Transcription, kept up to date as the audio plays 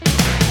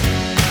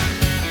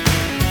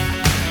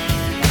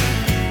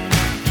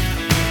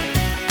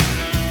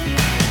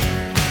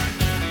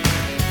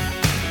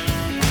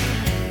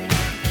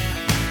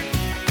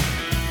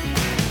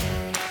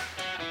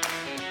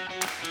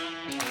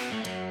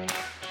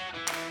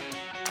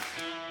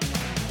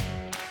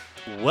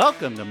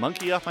Welcome to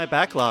Monkey Off My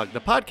Backlog, the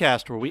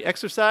podcast where we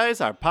exercise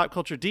our pop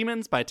culture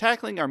demons by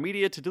tackling our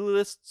media to-do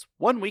lists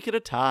 1 week at a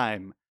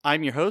time.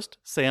 I'm your host,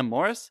 Sam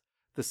Morris,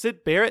 the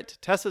Sid Barrett,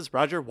 Tessa's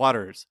Roger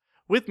Waters.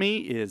 With me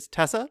is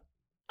Tessa.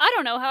 I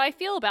don't know how I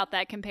feel about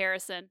that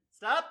comparison.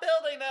 Stop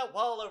building that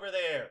wall over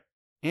there.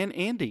 And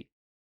Andy.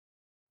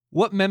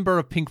 What member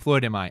of Pink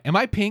Floyd am I? Am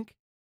I Pink?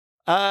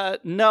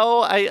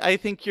 No, I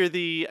think you're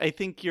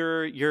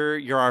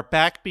our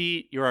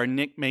backbeat, you're our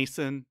Nick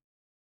Mason.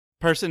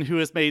 Person who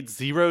has made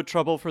zero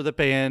trouble for the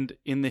band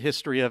in the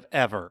history of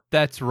ever.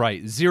 That's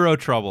right. Zero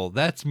trouble.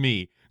 That's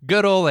me.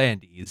 Good old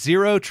Andy.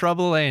 Zero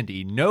trouble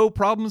Andy. No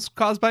problems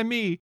caused by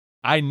me.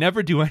 I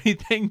never do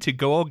anything to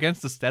go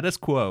against the status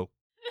quo.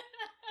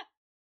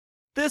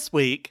 This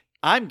week,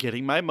 I'm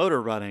getting my motor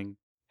running,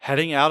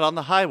 heading out on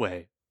the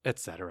highway,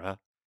 etc.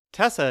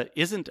 Tessa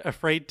isn't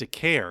afraid to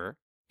care,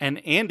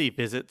 and Andy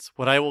visits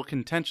what I will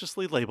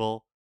contentiously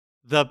label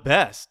the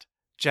best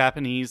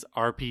Japanese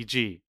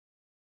RPG.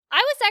 I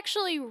was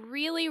actually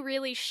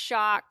really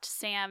shocked,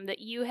 Sam, that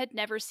you had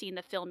never seen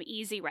the film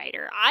Easy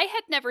Rider. I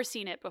had never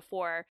seen it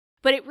before,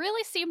 but it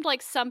really seemed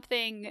like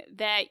something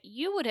that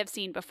you would have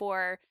seen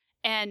before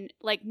and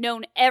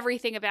known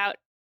everything about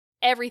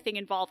everything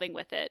involving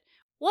with it.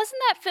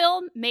 Wasn't that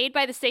film made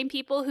by the same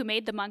people who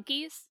made The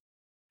Monkees?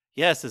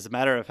 Yes, as a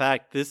matter of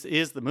fact, this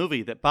is the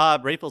movie that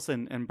Bob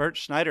Rafelson and Bert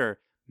Schneider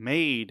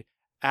made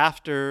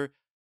after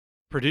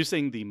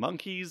producing the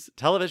Monkees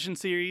television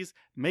series,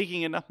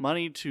 making enough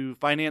money to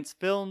finance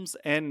films,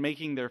 and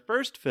making their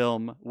first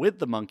film with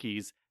the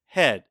Monkees,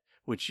 Head,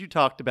 which you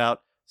talked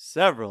about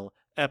several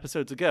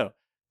episodes ago.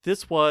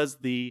 This was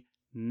the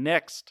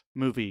next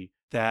movie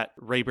that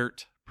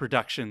Raybert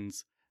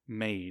Productions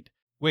made.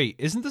 Wait,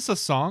 isn't this a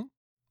song?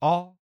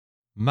 All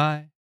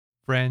my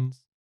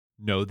friends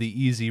know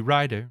the Easy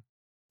Rider.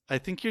 I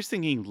think you're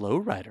singing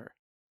Lowrider.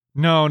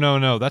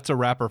 No. That's a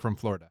rapper from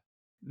Florida.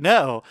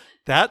 No,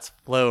 that's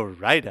Flo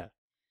Rida.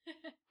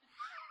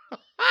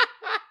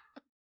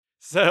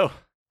 So,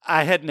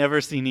 I had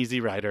never seen Easy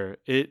Rider.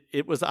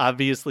 It was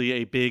obviously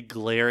a big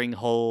glaring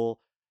hole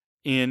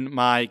in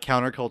my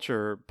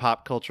counterculture,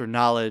 pop culture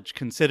knowledge,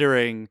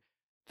 considering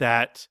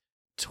that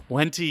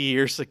 20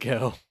 years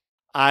ago,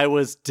 I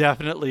was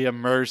definitely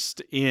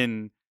immersed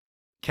in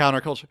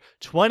counterculture.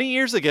 20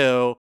 years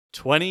ago,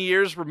 20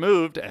 years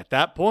removed at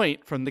that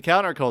point from the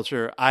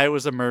counterculture, I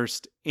was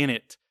immersed in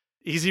it.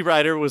 Easy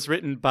Rider was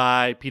written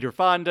by Peter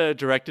Fonda,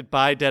 directed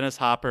by Dennis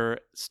Hopper,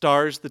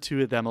 stars the two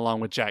of them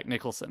along with Jack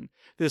Nicholson.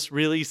 This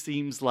really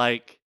seems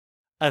like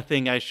a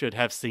thing I should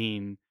have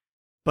seen,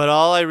 but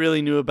all I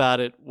really knew about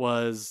it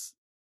was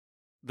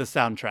the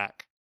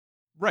soundtrack.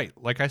 Right,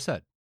 like I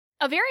said.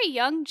 A very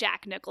young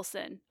Jack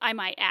Nicholson, I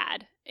might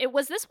add.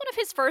 Was this one of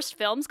his first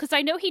films? Because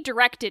I know he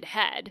directed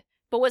Head,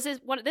 but was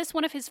this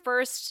one of his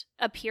first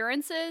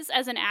appearances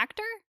as an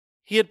actor?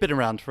 He had been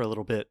around for a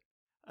little bit.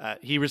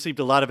 He received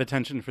a lot of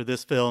attention for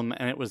this film,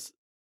 and it was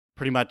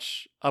pretty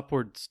much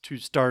upwards to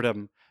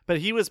stardom. But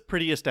he was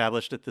pretty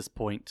established at this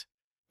point.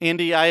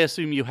 Andy, I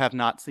assume you have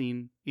not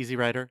seen Easy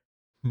Rider?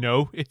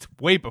 No, it's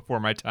way before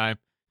my time.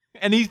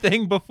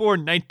 Anything before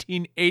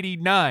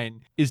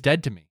 1989 is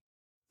dead to me.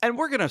 And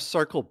we're going to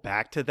circle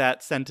back to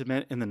that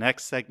sentiment in the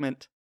next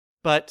segment.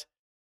 But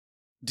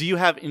do you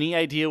have any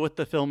idea what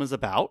the film is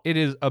about? It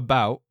is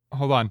about...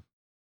 Hold on.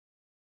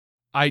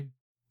 I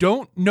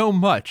don't know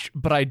much,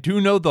 but I do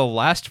know the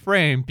last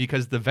frame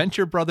because the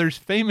Venture Brothers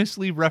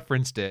famously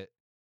referenced it.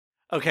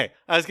 Okay,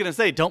 I was going to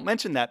say, don't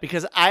mention that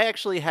because I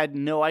actually had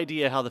no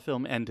idea how the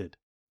film ended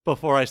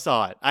before I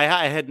saw it.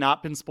 I had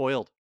not been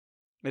spoiled.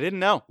 I didn't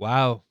know.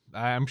 Wow.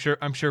 I'm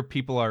sure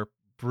people are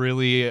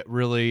really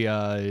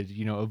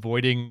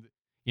avoiding,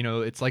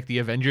 it's like the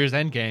Avengers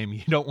Endgame.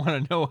 You don't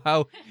want to know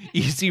how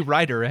Easy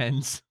Rider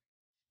ends.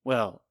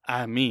 Well,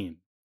 I mean,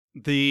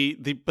 the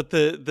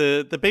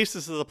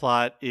basis of the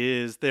plot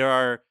is there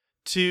are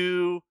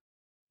two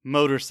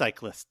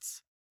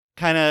motorcyclists,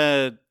 kind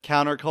of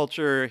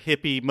counterculture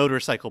hippie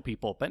motorcycle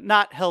people, but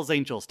not Hell's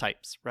Angels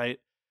types, right?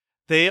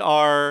 They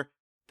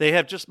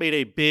have just made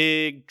a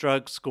big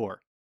drug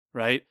score,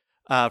 right?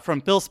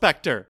 From Phil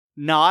Spector,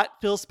 not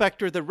Phil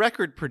Spector, the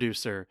record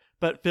producer,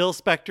 but Phil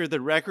Spector, the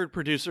record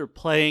producer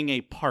playing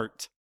a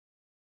part.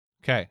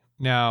 Okay.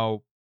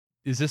 Now,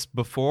 is this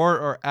before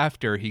or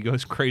after he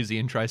goes crazy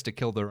and tries to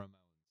kill the Ramones?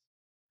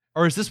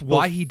 Or is this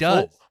why he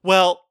does?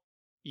 Well,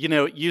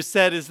 you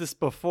said, is this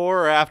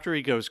before or after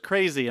he goes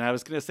crazy? And I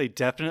was going to say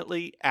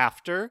definitely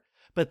after.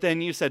 But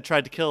then you said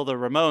tried to kill the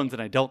Ramones,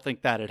 and I don't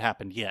think that had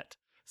happened yet.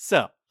 So,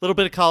 a little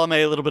bit of column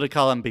A, a little bit of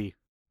column B.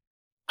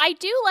 I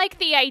do like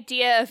the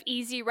idea of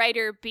Easy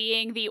Rider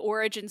being the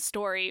origin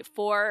story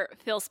for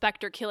Phil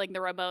Spector killing the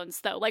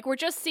Ramones, though. We're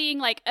just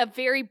seeing, a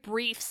very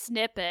brief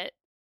snippet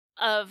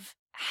of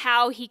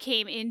how he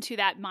came into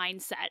that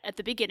mindset at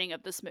the beginning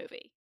of this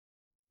movie.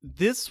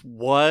 This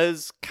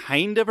was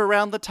kind of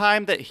around the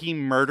time that he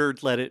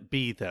murdered Let It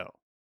Be, though.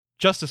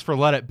 Justice for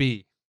Let It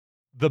Be.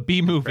 The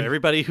B movie. For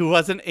everybody who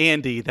wasn't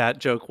Andy, that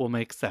joke will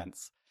make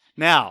sense.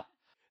 Now,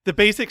 the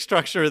basic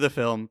structure of the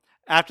film,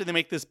 after they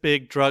make this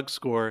big drug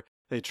score,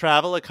 They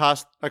travel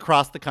across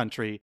the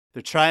country.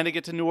 They're trying to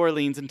get to New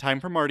Orleans in time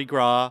for Mardi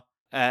Gras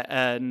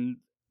and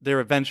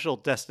their eventual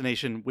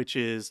destination, which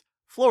is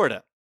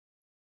Florida.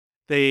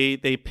 They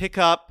pick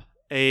up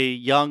a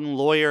young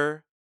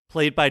lawyer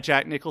played by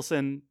Jack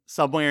Nicholson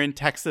somewhere in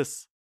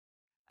Texas.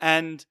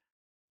 And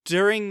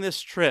during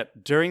this trip,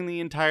 during the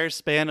entire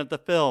span of the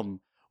film,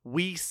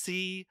 we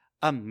see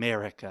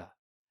America.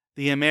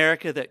 The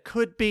America that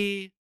could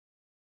be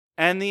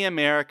and the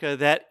America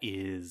that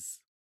is.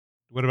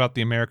 What about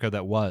the America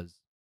that was?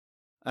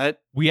 Uh,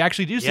 We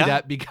actually do see yeah.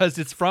 that because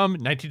it's from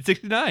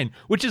 1969,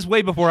 which is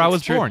way before I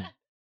was true. born.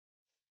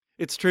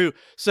 It's true.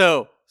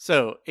 So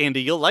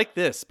Andy, you'll like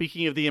this.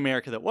 Speaking of the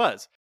America that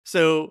was.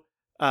 So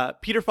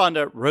Peter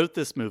Fonda wrote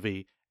this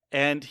movie,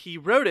 and he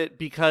wrote it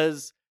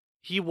because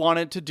he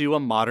wanted to do a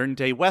modern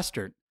day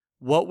Western.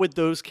 What would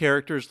those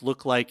characters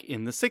look like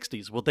in the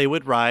 60s? Well, they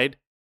would ride,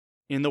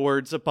 in the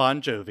words of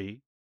Bon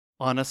Jovi,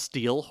 on a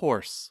steel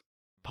horse.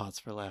 Pause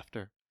for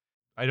laughter.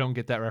 I don't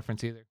get that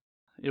reference either.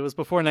 It was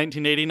before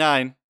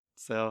 1989,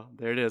 so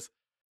there it is.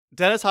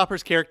 Dennis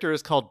Hopper's character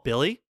is called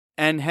Billy,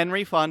 and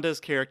Peter Fonda's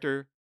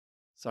character...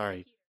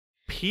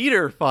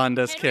 Henry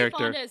Fonda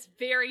is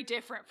very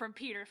different from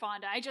Peter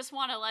Fonda. I just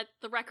want to let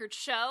the record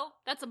show.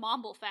 That's a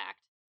mumble fact.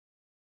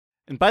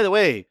 And by the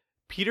way,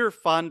 Peter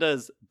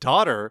Fonda's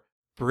daughter,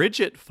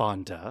 Bridget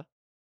Fonda,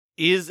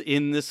 is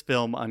in this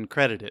film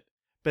uncredited.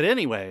 But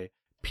anyway,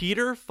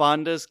 Peter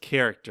Fonda's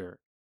character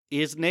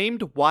is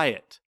named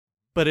Wyatt,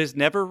 but is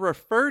never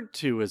referred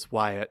to as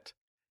Wyatt.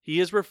 He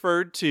is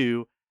referred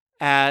to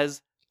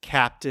as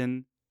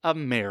Captain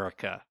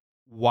America.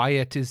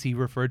 Wyatt is he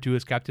referred to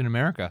as Captain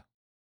America?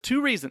 2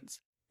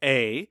 reasons.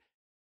 A,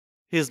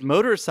 his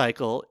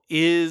motorcycle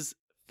is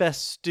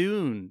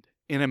festooned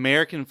in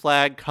American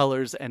flag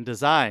colors and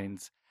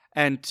designs.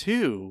 And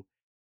 2,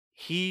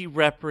 he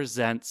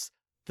represents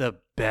the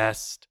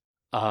best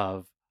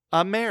of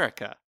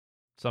America.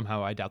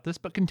 Somehow I doubt this,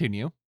 but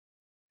continue.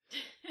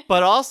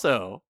 But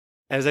also,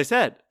 as I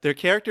said, their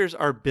characters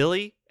are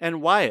Billy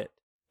and Wyatt,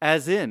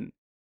 as in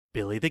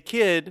Billy the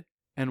Kid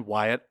and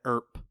Wyatt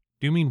Earp.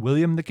 Do you mean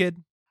William the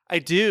Kid? I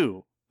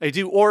do,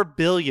 or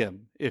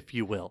Billiam, if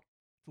you will.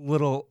 It's a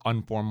little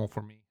unformal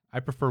for me. I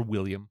prefer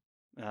William.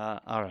 All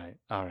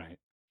right.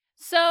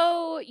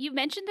 So you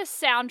mentioned the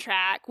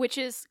soundtrack, which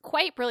is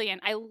quite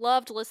brilliant. I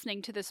loved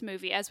listening to this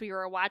movie as we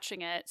were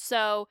watching it.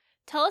 So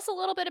tell us a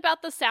little bit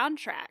about the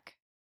soundtrack.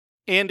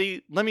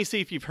 Andy, let me see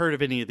if you've heard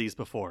of any of these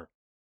before.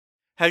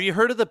 Have you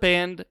heard of the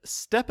band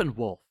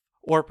Steppenwolf,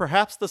 or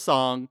perhaps the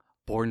song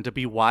Born to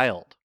be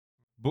Wild?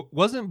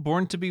 Wasn't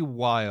Born to be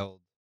Wild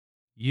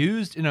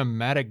used in a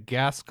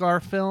Madagascar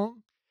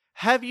film?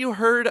 Have you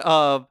heard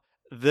of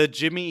the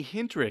Jimi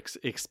Hendrix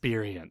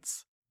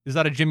Experience? Is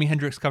that a Jimi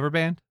Hendrix cover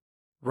band?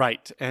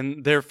 Right,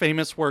 and their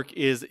famous work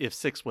is If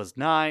 6 Was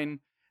 9.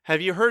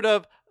 Have you heard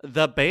of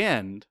The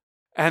Band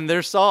and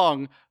their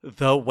song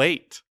The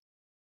Wait?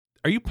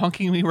 Are you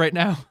punking me right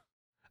now?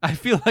 I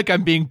feel like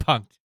I'm being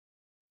punked.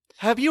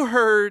 Have you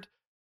heard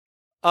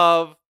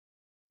of...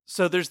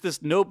 So there's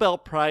this Nobel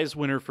Prize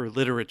winner for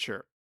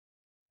literature.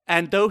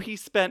 And though he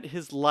spent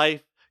his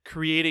life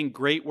creating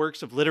great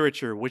works of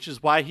literature, which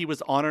is why he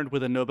was honored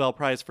with a Nobel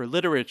Prize for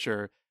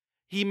literature,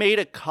 he made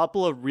a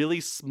couple of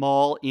really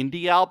small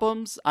indie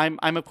albums. I'm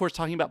of course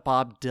talking about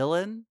Bob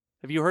Dylan.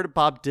 Have you heard of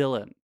Bob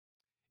Dylan?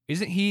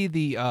 Isn't he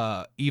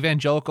the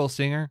evangelical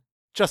singer?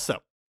 Just so.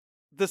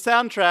 The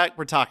soundtrack,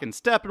 we're talking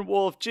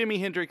Steppenwolf, Jimi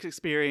Hendrix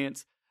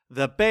Experience,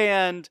 The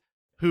Band,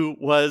 who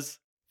was,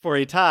 for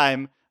a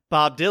time,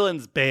 Bob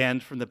Dylan's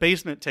band from the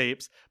Basement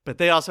Tapes, but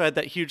they also had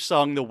that huge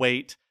song, The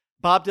Wait.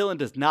 Bob Dylan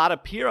does not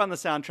appear on the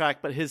soundtrack,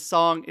 but his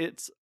song,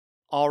 It's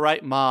All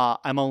Right Ma,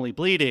 I'm Only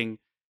Bleeding,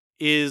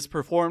 is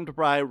performed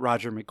by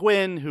Roger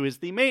McGuinn, who is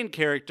the main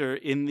character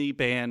in the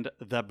band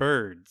The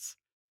Byrds.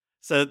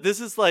 So this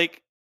is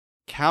like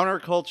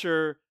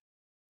counterculture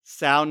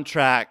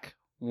soundtrack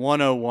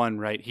 101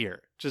 right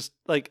here. Just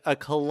like a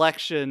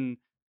collection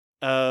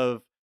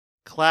of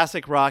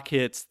classic rock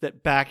hits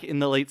that back in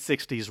the late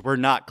 60s were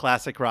not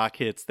classic rock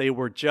hits. They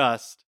were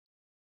just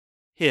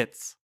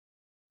hits.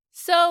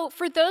 So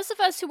for those of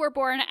us who were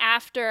born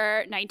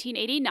after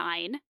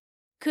 1989,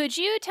 could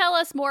you tell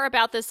us more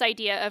about this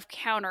idea of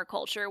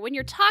counterculture? When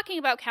you're talking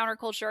about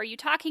counterculture, are you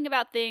talking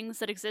about things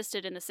that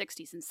existed in the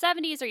 60s and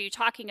 70s? Are you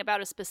talking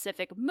about a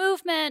specific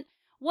movement?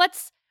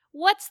 What's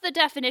the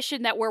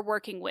definition that we're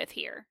working with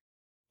here?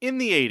 In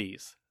the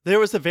 80s, there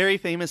was a very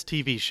famous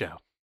TV show.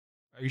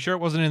 Are you sure it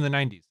wasn't in the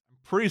 90s? I'm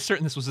pretty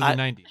certain this was in the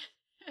 90s.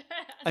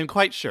 I'm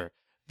quite sure.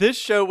 This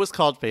show was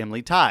called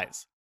Family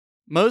Ties.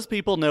 Most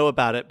people know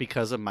about it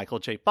because of Michael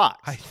J.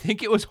 Fox. I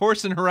think it was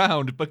horsing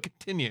around, but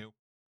continue.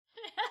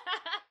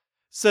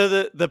 So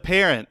the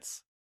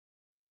parents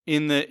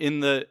in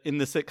the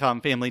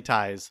sitcom Family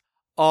Ties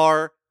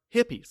are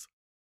hippies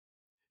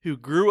who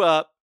grew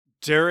up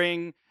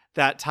during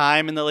that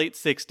time in the late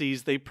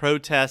 60s. They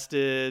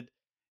protested,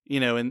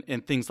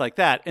 and things like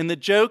that. And the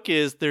joke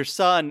is their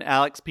son,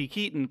 Alex P.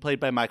 Keaton, played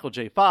by Michael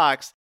J.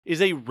 Fox,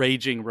 is a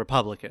raging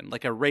Republican,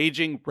 like a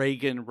raging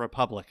Reagan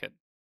Republican.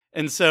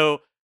 And so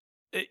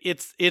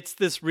It's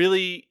this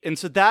really, and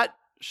so that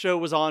show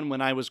was on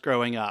when I was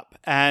growing up,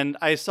 and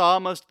I saw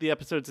most of the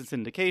episodes in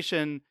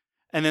syndication,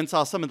 and then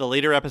saw some of the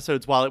later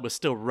episodes while it was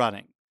still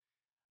running.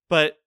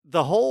 But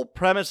the whole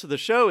premise of the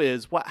show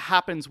is what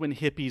happens when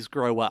hippies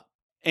grow up.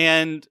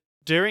 And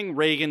during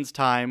Reagan's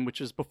time,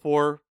 which is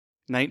before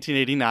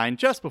 1989,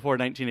 just before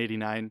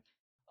 1989,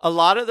 a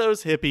lot of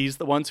those hippies,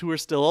 the ones who are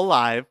still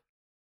alive,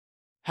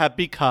 have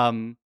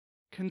become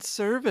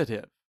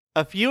conservative.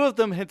 A few of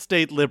them had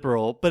stayed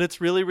liberal, but it's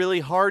really,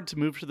 really hard to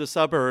move to the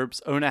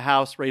suburbs, own a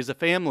house, raise a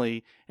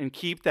family, and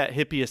keep that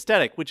hippie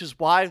aesthetic, which is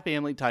why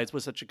Family Ties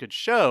was such a good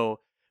show,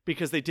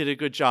 because they did a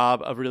good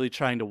job of really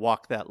trying to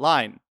walk that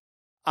line.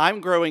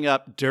 I'm growing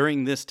up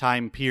during this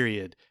time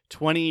period,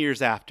 20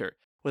 years after.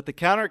 What the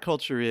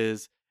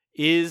counterculture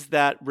is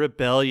that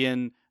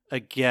rebellion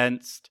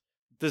against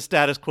the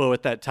status quo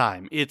at that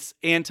time. It's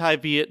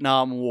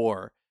anti-Vietnam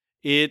War.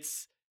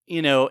 It's,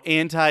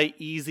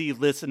 anti-easy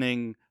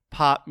listening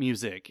pop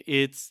music.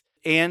 It's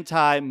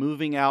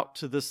anti-moving out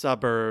to the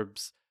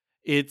suburbs.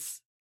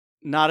 It's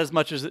not as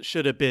much as it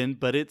should have been,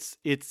 but it's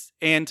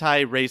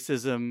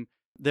anti-racism.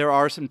 There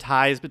are some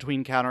ties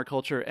between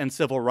counterculture and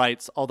civil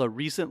rights, although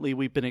recently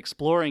we've been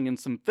exploring in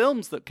some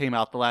films that came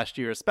out the last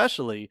year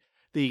especially,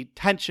 the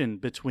tension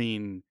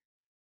between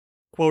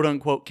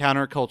quote-unquote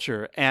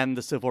counterculture and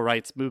the civil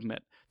rights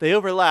movement. They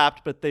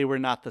overlapped, but they were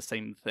not the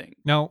same thing.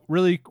 Now,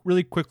 really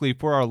quickly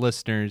for our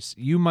listeners,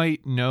 you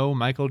might know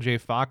Michael J.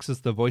 Fox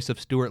as the voice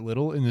of Stuart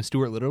Little in the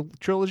Stuart Little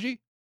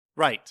trilogy?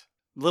 Right.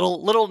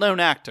 Little known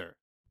actor.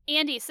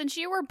 Andy, since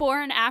you were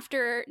born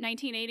after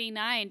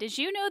 1989, did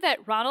you know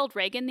that Ronald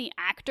Reagan, the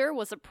actor,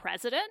 was a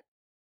president?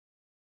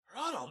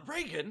 Ronald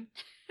Reagan?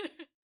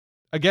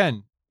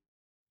 Again,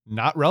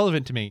 not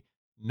relevant to me.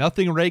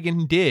 Nothing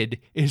Reagan did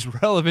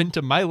is relevant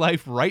to my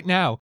life right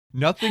now.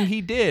 Nothing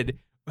he did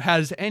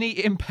has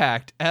any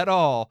impact at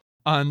all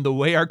on the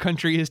way our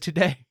country is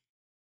today.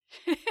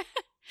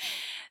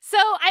 So,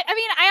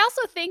 I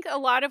also think a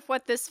lot of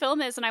what this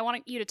film is, and I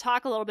want you to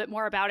talk a little bit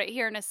more about it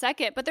here in a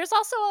second, but there's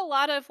also a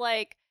lot of,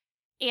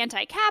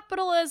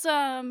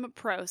 anti-capitalism,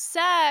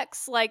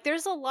 pro-sex,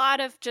 there's a lot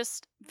of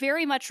just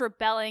very much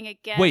rebelling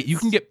against... Wait, you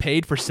can get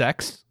paid for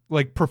sex?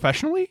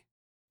 Professionally?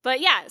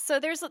 But yeah, so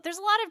there's a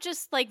lot of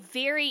just,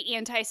 very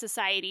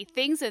anti-society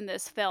things in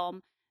this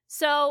film.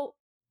 So...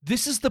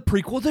 This is the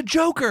prequel to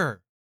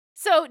Joker!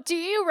 So, do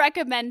you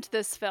recommend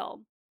this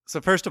film?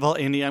 So first of all,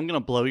 Andy, I'm going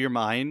to blow your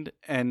mind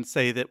and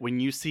say that when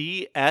you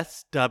see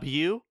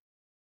SW,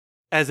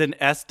 as in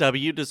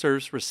SW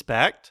deserves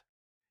respect,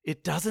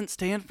 it doesn't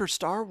stand for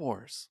Star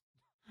Wars.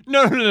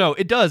 No.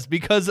 It does,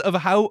 because of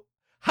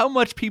how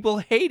much people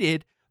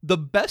hated the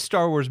best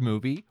Star Wars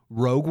movie,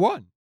 Rogue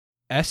One.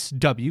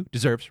 SW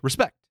deserves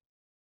respect.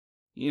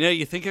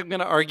 You think I'm going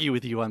to argue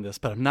with you on this,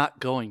 but I'm not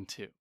going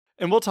to.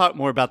 And we'll talk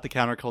more about the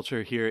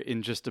counterculture here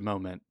in just a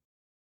moment.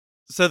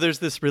 So there's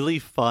this really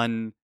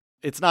fun,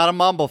 it's not a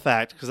mumble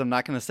fact because I'm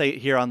not going to say it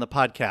here on the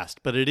podcast,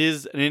 but it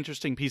is an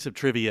interesting piece of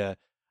trivia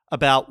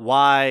about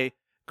why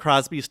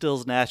Crosby,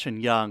 Stills, Nash &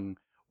 Young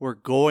were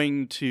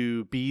going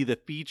to be the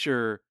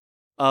feature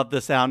of the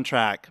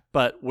soundtrack,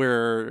 but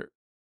were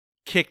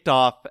kicked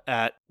off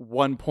at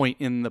one point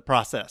in the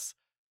process.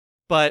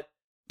 But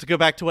to go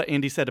back to what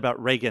Andy said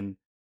about Reagan,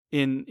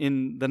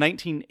 in the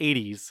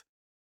 1980s,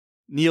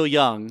 Neil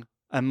Young,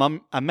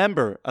 a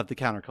member of the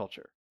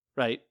counterculture,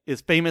 right,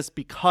 is famous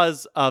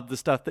because of the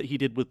stuff that he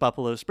did with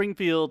Buffalo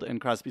Springfield and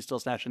Crosby,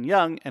 Stills, Nash &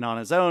 Young, and on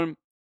his own,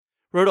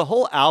 wrote a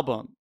whole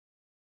album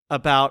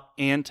about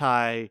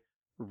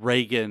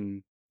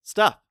anti-Reagan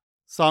stuff.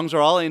 Songs are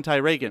all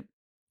anti-Reagan.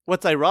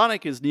 What's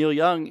ironic is Neil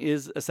Young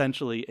is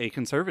essentially a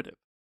conservative.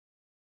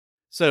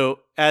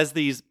 So as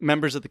these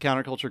members of the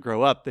counterculture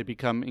grow up, they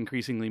become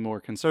increasingly more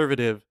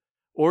conservative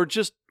or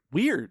just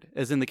weird,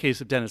 as in the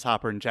case of Dennis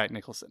Hopper and Jack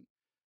Nicholson.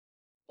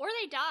 Or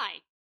they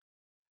die.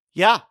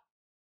 Yeah.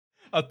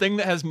 A thing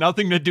that has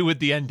nothing to do with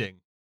the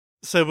ending.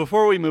 So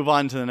before we move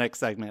on to the next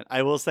segment,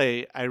 I will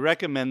say I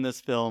recommend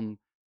this film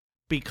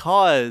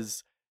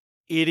because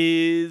it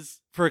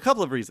is, for a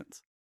couple of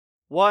reasons.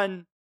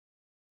 One,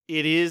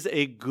 it is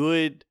a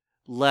good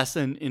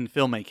lesson in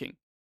filmmaking.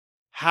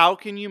 How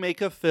can you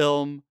make a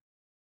film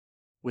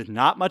with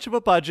not much of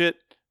a budget,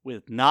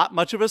 with not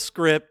much of a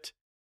script,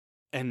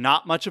 and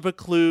not much of a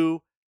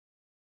clue,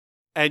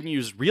 and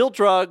use real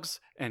drugs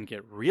and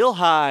get real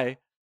high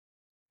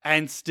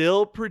and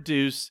still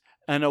produce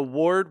an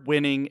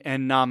award-winning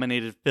and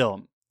nominated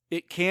film?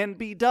 It can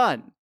be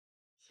done.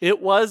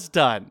 It was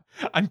done.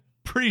 I'm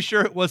pretty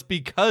sure it was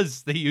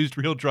because they used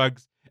real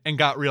drugs and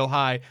got real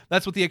high.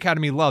 That's what the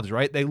Academy loves,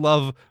 right? They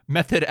love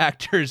method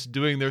actors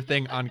doing their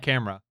thing on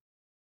camera.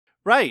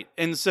 Right.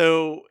 And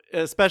so,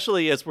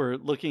 especially as we're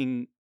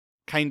looking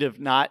kind of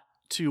not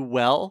too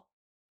well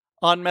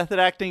on method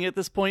acting at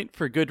this point,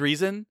 for good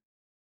reason,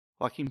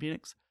 Joaquin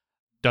Phoenix.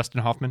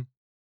 Dustin Hoffman.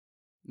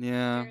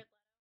 Yeah.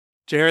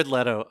 Jared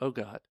Leto. Oh,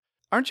 God.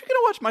 Aren't you going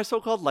to watch My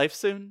So-Called Life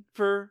soon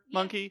for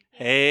Monkey?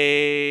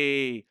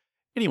 Hey.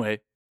 Anyway,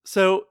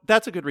 So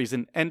that's a good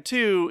reason. And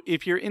two,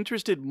 if you're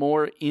interested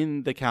more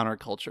in the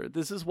counterculture,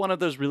 this is one of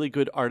those really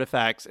good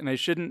artifacts, and I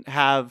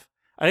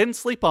didn't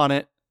sleep on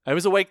it. I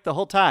was awake the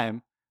whole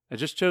time. I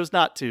just chose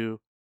not to.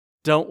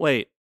 Don't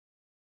wait.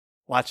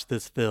 Watch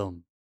this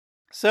film.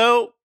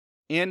 So,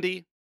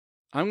 Andy,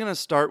 I'm going to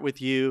start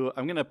with you.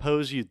 I'm going to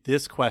pose you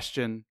this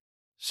question.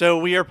 So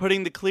we are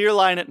putting the clear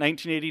line at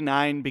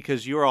 1989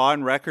 because you are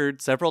on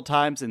record several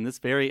times in this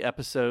very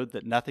episode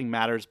that nothing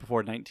matters before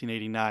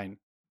 1989.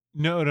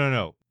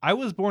 No. I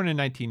was born in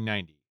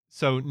 1990.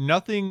 So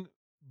nothing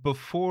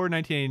before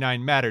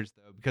 1989 matters,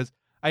 though, because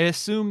I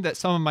assume that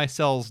some of my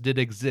cells did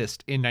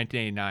exist in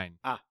 1989.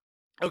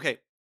 Okay.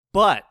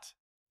 But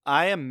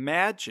I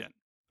imagine,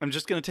 I'm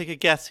just going to take a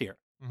guess here.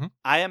 Mm-hmm.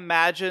 I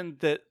imagine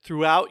that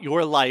throughout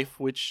your life,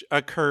 which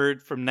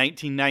occurred from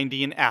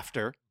 1990 and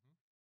after,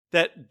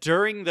 that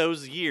during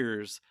those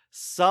years,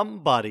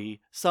 some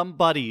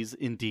buddies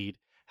indeed,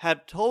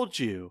 have told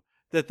you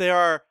that there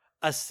are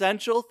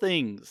essential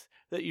things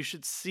that you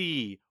should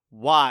see,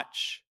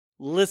 watch,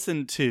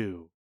 listen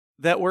to,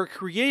 that were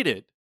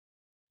created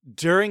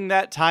during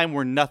that time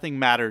where nothing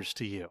matters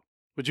to you.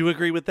 Would you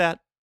agree with that?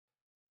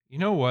 You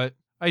know what?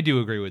 I do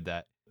agree with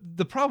that.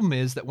 The problem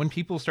is that when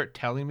people start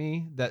telling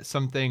me that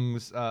some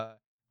things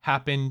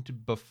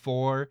happened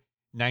before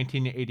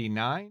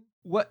 1989,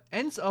 what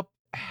ends up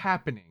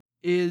happening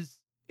is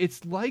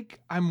it's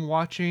like I'm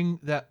watching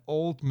that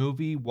old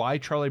movie Why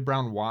Charlie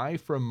Brown Why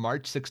from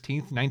March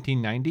 16th,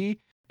 1990,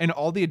 and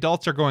all the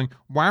adults are going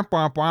womp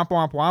womp womp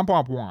womp womp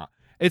womp womp.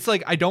 It's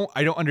like I don't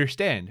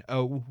understand.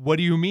 What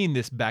do you mean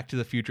this Back to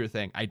the Future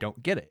thing? I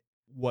don't get it.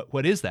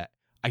 What is that?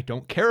 I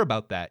don't care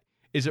about that.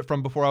 Is it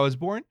from before I was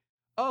born?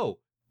 Oh,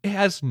 it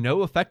has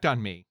no effect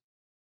on me.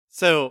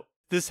 So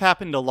this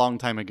happened a long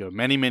time ago,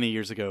 many, many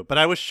years ago, but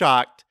I was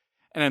shocked,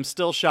 and I'm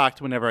still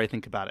shocked whenever I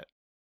think about it.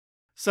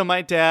 So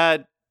my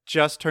dad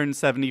just turned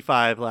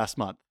 75 last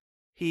month.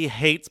 He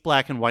hates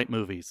black and white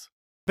movies.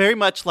 Very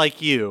much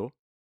like you.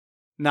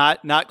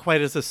 Not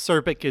quite as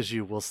acerbic as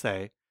you will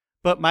say,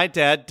 but my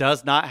dad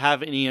does not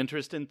have any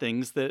interest in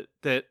things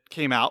that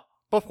came out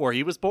before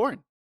he was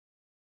born.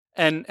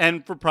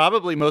 And for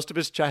probably most of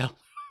his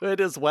childhood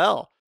as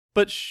well.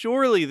 But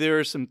surely there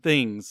are some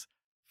things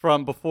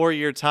from before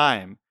your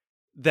time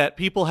that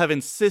people have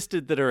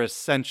insisted that are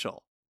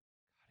essential.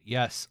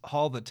 Yes,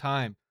 all the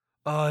time.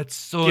 Oh, it's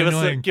so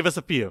annoying. Give us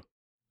a few.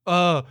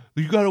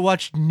 You gotta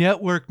watch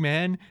Network,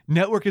 man.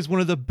 Network is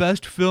one of the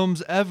best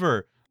films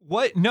ever.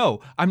 What?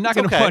 No, I'm not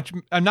gonna watch.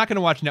 I'm not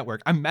gonna watch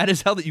Network. I'm mad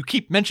as hell that you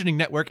keep mentioning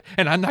Network,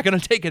 and I'm not gonna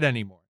take it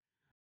anymore.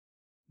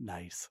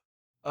 Nice.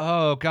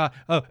 Oh God.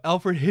 Oh,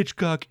 Alfred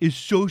Hitchcock is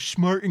so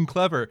smart and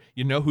clever.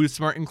 You know who's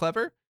smart and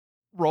clever?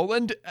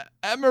 Roland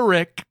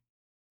Emmerich.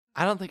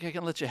 I don't think I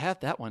can let you have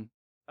that one.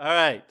 All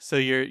right, so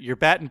you're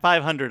batting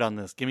 500 on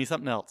this. Give me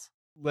something else.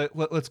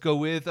 Let's go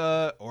with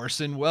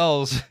Orson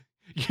Welles.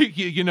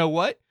 You know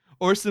what?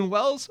 Orson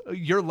Welles,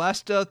 your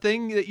last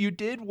thing that you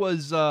did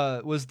was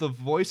the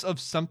voice of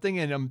something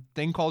in a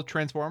thing called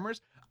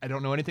Transformers. I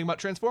don't know anything about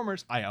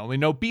Transformers. I only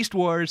know Beast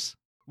Wars.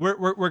 We're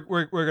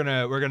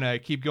gonna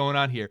keep going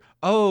on here.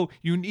 Oh,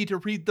 you need to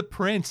read The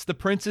Prince. The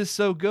Prince is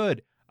so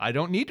good. I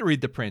don't need to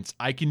read The Prince.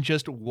 I can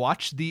just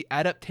watch the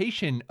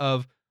adaptation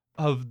of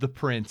The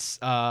Prince,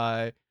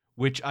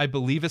 which I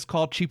believe is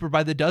called Cheaper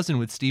by the Dozen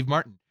with Steve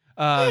Martin.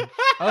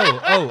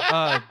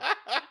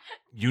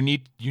 You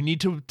need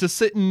to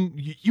sit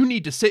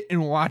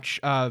and watch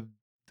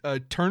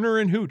Turner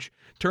and Hooch.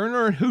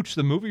 Turner and Hooch,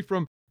 the movie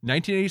from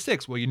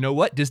 1986. Well, you know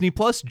what? Disney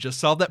Plus just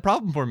solved that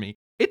problem for me.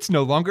 It's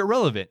no longer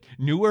relevant.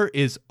 Newer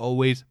is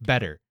always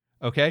better.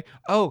 Okay?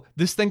 Oh,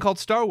 this thing called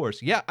Star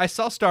Wars. Yeah, I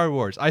saw Star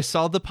Wars. I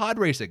saw the pod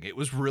racing. It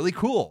was really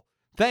cool.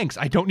 Thanks.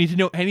 I don't need to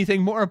know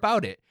anything more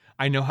about it.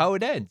 I know how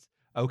it ends.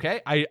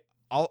 Okay?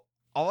 All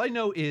I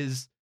know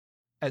is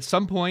at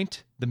some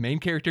point the main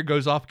character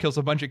goes off, kills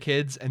a bunch of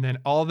kids, and then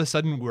all of a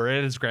sudden we're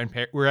at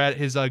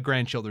his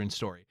grandchildren's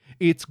story.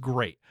 It's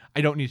great.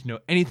 I don't need to know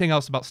anything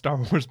else about Star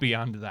Wars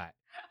beyond that.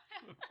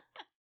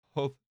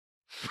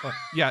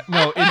 Yeah,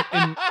 no.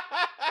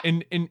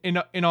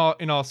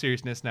 In all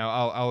seriousness, now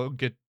I'll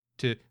get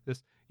to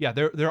this. Yeah,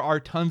 there are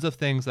tons of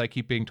things that I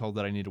keep being told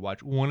that I need to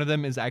watch. One of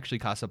them is actually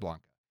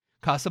Casablanca.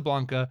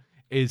 Casablanca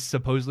is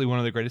supposedly one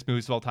of the greatest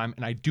movies of all time,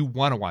 and I do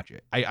want to watch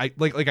it. I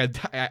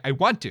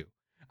want to.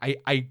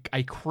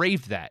 I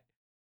crave that.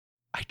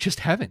 I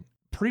just haven't.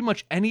 Pretty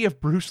much any of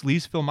Bruce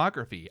Lee's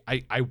filmography,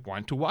 I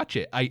want to watch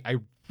it. I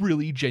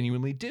really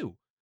genuinely do.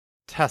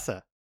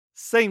 Tessa,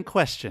 same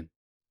question.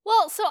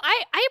 Well, so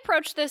I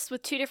approached this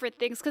with two different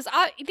things because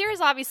there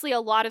is obviously a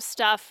lot of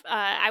stuff.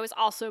 I was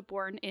also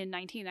born in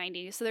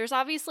 1990, so there's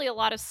obviously a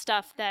lot of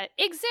stuff that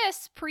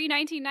exists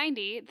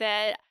pre-1990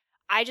 that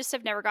I just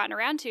have never gotten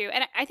around to.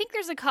 And I think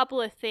there's a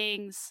couple of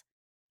things.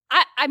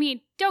 I mean,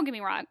 don't get me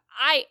wrong.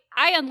 I,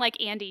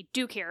 unlike Andy,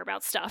 do care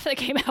about stuff that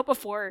came out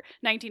before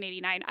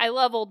 1989. I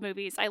love old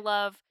movies. I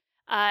love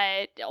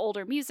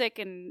older music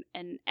and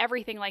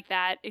everything like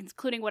that,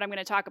 including what I'm going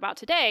to talk about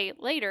today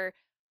later.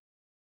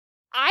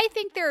 I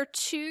think there are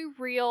two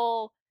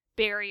real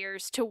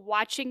barriers to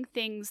watching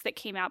things that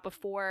came out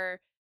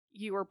before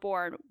you were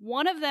born.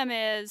 One of them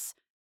is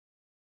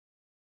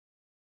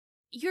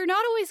you're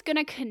not always going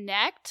to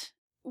connect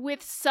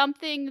with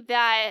something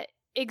that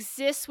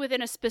exists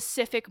within a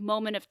specific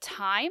moment of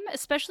time,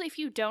 especially if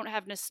you don't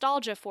have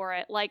nostalgia for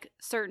it like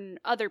certain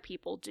other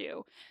people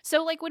do.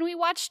 So like when we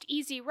watched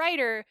Easy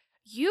Rider,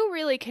 you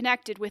really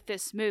connected with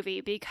this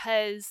movie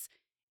because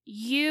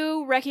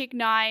you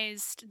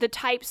recognized the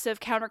types of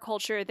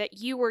counterculture that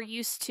you were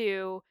used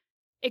to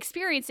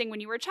experiencing when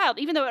you were a child,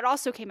 even though it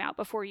also came out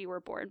before you were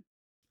born.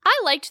 I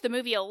liked the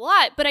movie a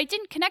lot, but I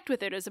didn't connect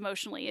with it as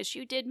emotionally as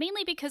you did,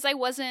 mainly because I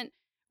wasn't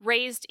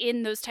raised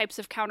in those types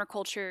of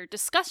counterculture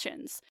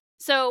discussions.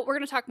 So we're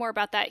going to talk more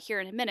about that here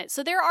in a minute.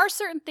 So there are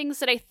certain things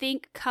that I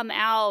think come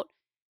out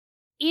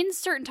in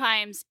certain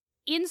times,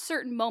 in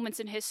certain moments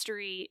in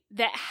history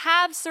that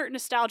have certain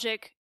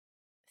nostalgic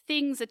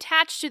things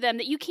attached to them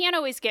that you can't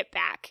always get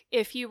back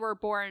if you were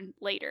born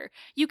later.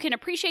 You can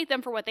appreciate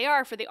them for what they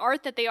are, for the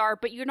art that they are,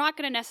 but you're not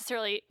going to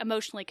necessarily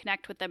emotionally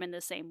connect with them in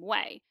the same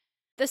way.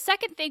 The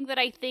second thing that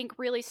I think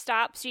really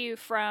stops you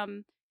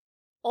from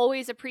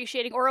always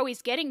appreciating or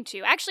always getting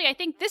to, actually, I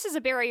think this is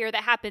a barrier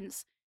that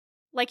happens,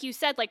 like you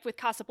said, like with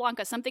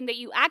Casablanca, something that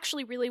you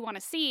actually really want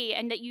to see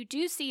and that you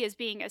do see as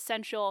being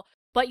essential,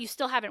 but you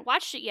still haven't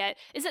watched it yet,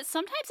 is that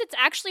sometimes it's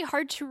actually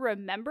hard to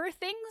remember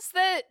things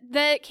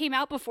that came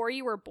out before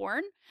you were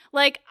born.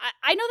 Like,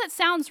 I know that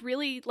sounds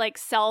really like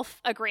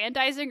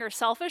self-aggrandizing or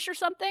selfish or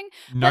something.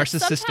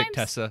 Narcissistic,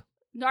 Tessa.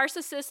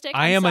 Narcissistic.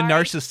 I am a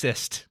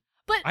narcissist.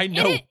 But I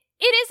know.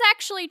 It is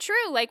actually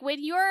true. Like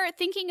when you're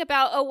thinking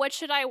about, oh, what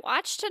should I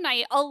watch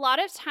tonight? A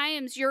lot of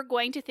times you're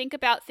going to think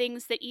about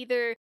things that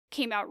either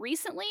came out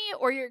recently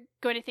or you're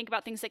going to think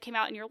about things that came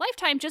out in your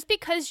lifetime just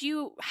because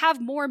you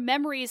have more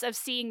memories of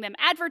seeing them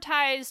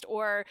advertised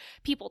or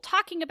people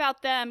talking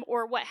about them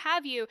or what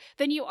have you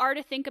than you are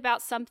to think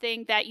about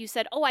something that you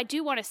said, oh, I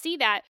do want to see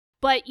that,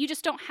 but you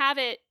just don't have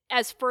it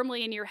as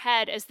firmly in your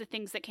head as the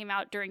things that came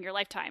out during your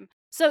lifetime.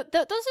 So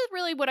those are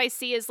really what I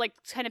see as like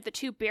kind of the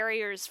two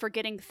barriers for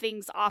getting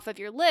things off of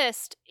your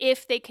list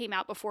if they came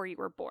out before you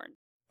were born.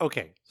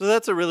 Okay, so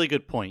that's a really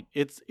good point.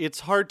 It's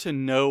hard to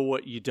know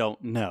what you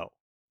don't know.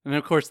 And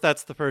of course,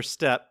 that's the first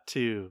step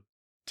to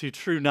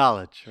true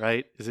knowledge,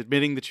 right? Is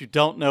admitting that you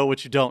don't know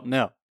what you don't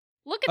know.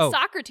 Look at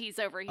Socrates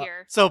over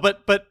here. So,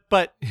 but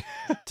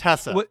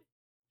Tessa,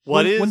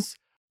 what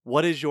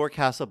is your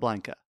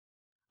Casablanca?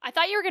 I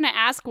thought you were going to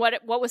ask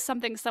what was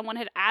something someone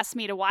had asked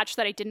me to watch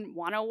that I didn't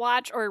want to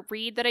watch or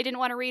read that I didn't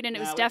want to read, and it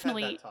was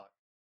definitely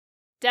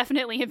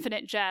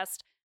Infinite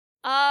Jest.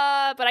 But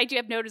I do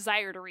have no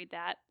desire to read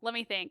that. Let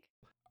me think.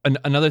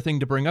 Another thing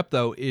to bring up,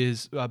 though,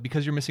 is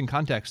because you're missing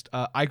context,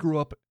 I grew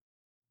up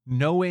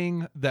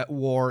knowing that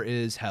war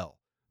is hell.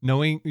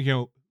 Knowing,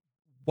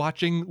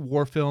 watching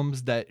war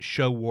films that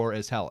show war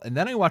as hell. And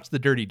then I watched The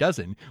Dirty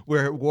Dozen,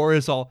 where war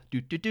is all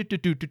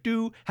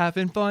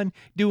having fun,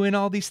 doing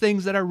all these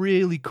things that are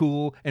really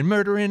cool, and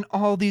murdering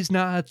all these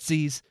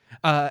Nazis,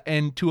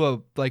 and to a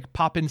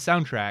pop-in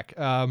soundtrack.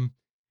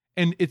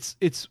 And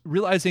it's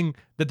realizing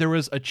that there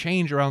was a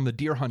change around the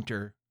deer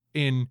hunter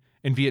in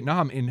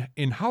Vietnam,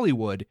 in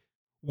Hollywood,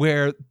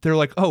 where they're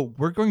like, oh,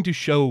 we're going to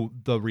show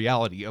the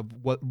reality of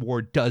what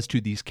war does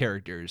to these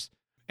characters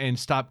and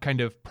stop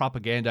kind of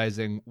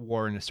propagandizing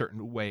war in a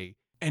certain way.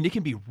 And it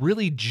can be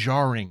really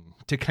jarring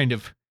to kind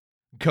of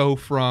go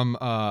from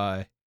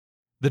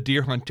the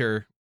deer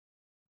hunter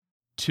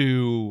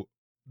to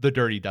The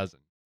Dirty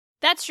Dozen.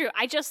 That's true.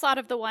 I just thought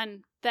of the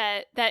one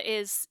that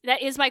is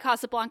my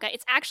Casablanca.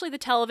 It's actually the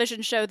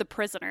television show The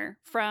Prisoner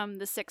from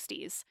the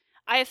 60s.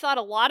 I have thought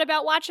a lot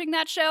about watching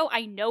that show.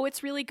 I know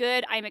it's really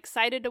good. I'm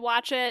excited to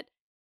watch it.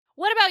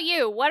 What about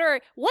you?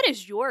 What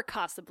is your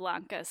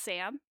Casablanca,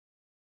 Sam?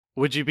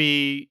 Would you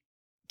be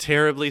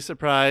terribly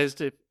surprised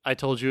if I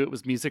told you it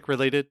was music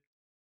related?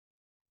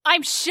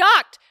 I'm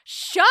shocked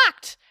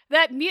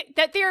that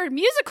there are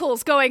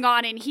musicals going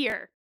on in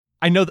here.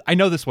 I know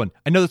this one.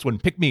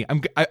 Pick me.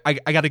 I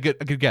got a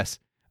good guess.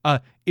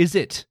 Is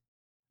it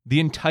the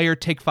entire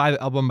Take 5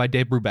 album by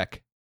Dave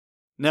Brubeck?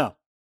 No.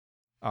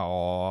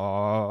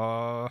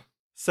 Aww.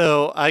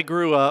 So I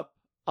grew up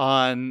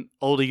on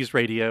oldies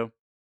radio.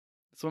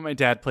 That's what my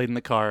dad played in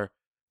the car.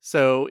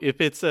 So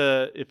if it's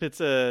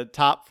a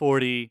top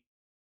 40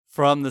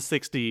 from the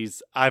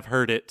 60s, I've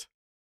heard it.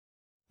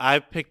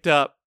 I've picked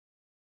up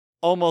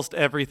almost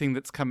everything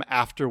that's come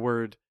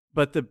afterward,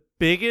 but the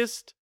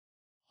biggest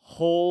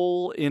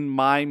hole in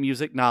my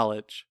music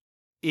knowledge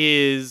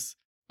is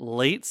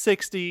late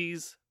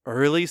 60s,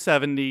 early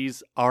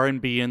 70s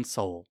R&B and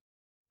soul.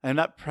 I'm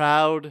not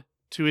proud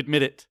to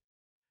admit it.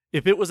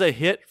 If it was a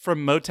hit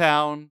from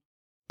Motown,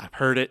 I've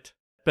heard it,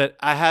 but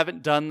I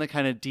haven't done the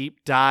kind of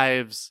deep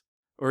dives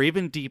or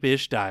even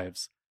deep-ish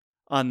dives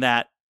on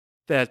that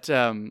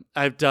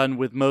I've done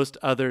with most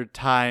other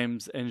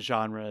times and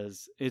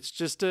genres. It's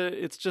just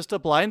a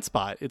blind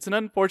spot. It's an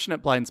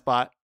unfortunate blind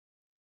spot.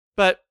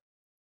 But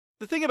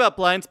the thing about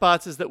blind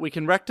spots is that we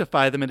can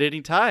rectify them at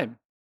any time.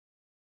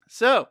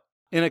 So,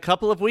 in a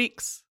couple of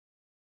weeks,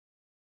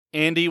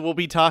 Andy will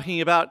be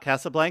talking about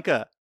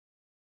Casablanca.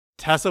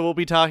 Tessa will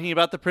be talking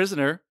about The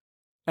Prisoner,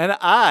 and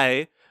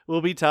I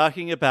will be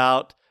talking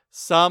about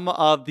some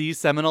of the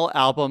seminal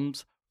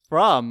albums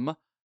from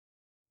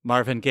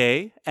Marvin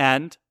Gaye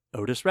and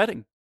Otis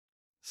Redding.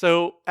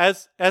 So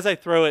as I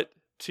throw it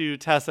to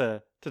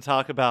Tessa to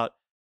talk about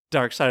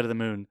Dark Side of the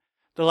Moon,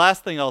 the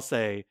last thing I'll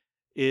say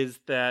is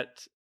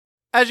that,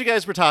 as you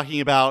guys were talking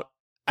about,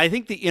 I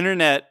think the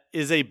internet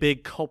is a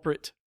big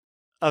culprit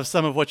of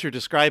some of what you're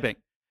describing.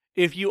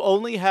 If you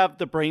only have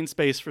the brain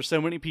space for so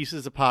many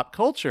pieces of pop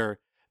culture,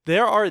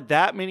 there are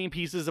that many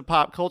pieces of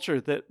pop culture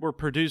that were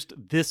produced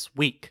this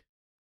week.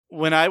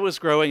 When I was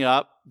growing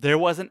up, there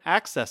wasn't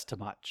access to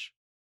much.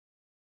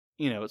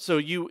 So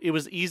it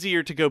was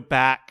easier to go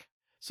back.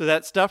 So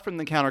that stuff from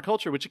the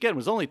counterculture, which again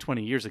was only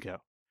 20 years ago,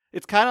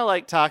 it's kind of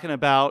like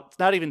it's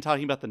not even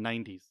talking about the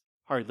 90s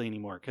hardly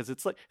anymore, because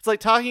it's like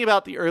talking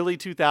about the early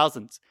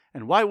 2000s.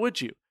 And why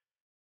would you?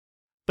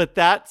 But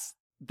that's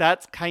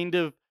kind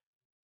of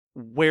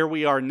where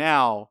we are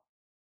now.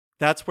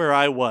 That's where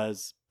I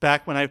was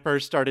back when I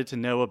first started to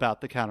know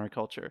about the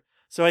counterculture.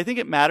 So I think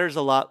it matters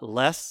a lot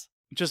less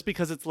just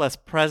because it's less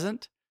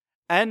present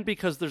and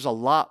because there's a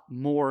lot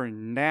more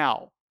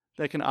now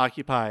that can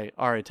occupy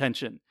our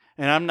attention.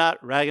 And I'm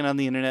not ragging on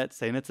the internet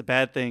saying it's a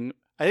bad thing.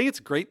 I think it's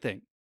a great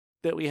thing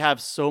that we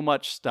have so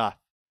much stuff,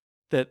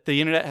 that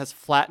the internet has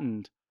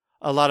flattened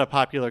a lot of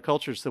popular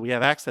culture so we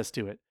have access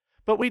to it.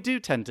 But we do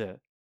tend to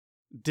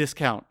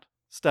discount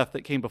stuff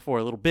that came before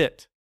a little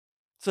bit.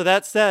 So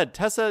that said,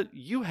 Tessa,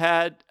 you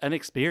had an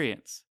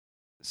experience.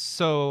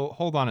 So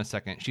hold on a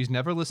second. She's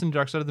never listened to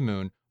Dark Side of the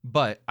Moon,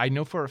 but I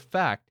know for a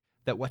fact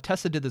that what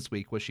Tessa did this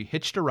week was she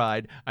hitched a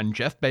ride on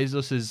Jeff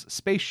Bezos'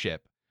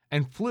 spaceship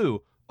and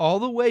flew all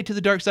the way to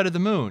the Dark Side of the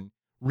Moon,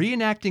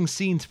 reenacting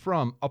scenes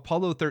from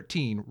Apollo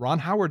 13, Ron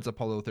Howard's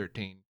Apollo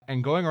 13,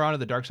 and going around to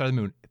the Dark Side of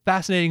the Moon.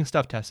 Fascinating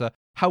stuff, Tessa.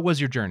 How was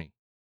your journey?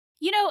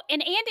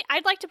 And Andy,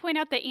 I'd like to point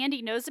out that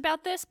Andy knows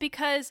about this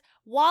because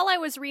while I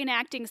was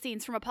reenacting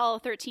scenes from Apollo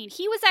 13,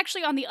 he was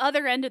actually on the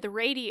other end of the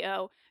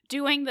radio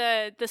doing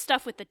the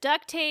stuff with the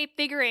duct tape,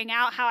 figuring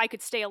out how I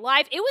could stay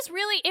alive.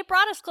 It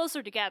brought us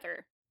closer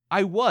together.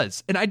 I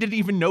was, and I didn't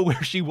even know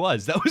where she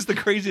was. That was the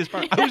craziest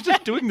part. I was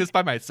just doing this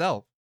by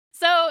myself.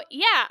 So,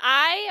 yeah,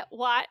 I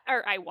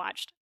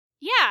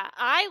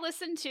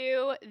listened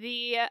to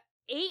the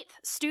 8th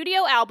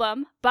studio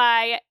album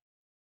by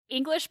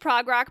English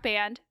prog rock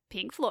band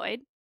Pink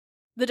Floyd,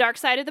 The Dark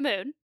Side of the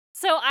Moon.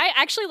 So I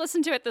actually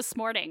listened to it this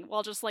morning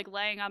while just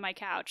laying on my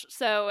couch.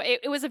 So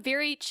it was a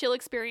very chill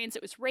experience.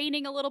 It was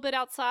raining a little bit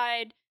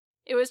outside.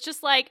 It was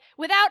just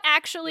without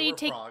actually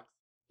taking...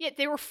 Yeah,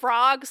 they were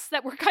frogs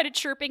that were kind of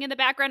chirping in the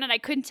background, and I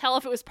couldn't tell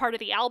if it was part of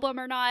the album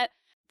or not.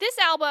 This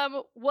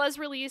album was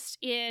released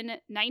in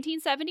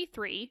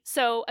 1973.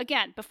 So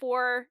again,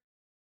 before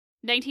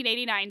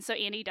 1989, so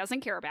Andy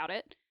doesn't care about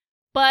it.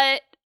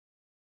 But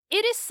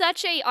it is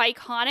such a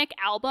iconic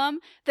album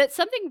that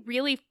something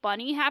really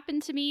funny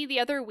happened to me the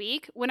other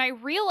week when I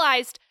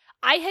realized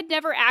I had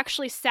never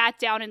actually sat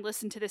down and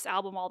listened to this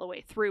album all the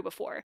way through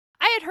before.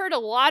 I had heard a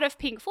lot of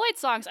Pink Floyd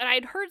songs, and I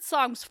had heard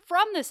songs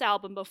from this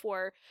album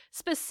before,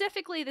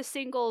 specifically the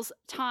singles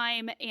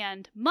Time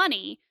and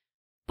Money,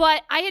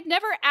 but I had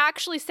never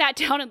actually sat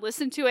down and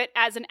listened to it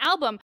as an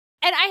album.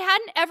 And I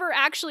hadn't ever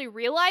actually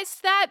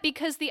realized that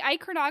because the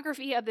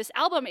iconography of this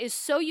album is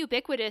so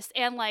ubiquitous,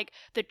 and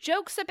the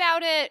jokes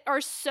about it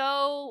are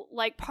so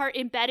part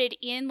embedded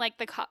in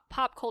the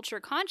pop culture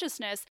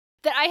consciousness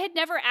that I had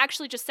never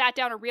actually just sat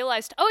down and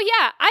realized, oh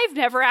yeah, I've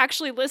never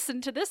actually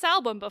listened to this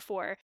album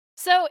before.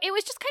 So it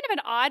was just kind of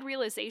an odd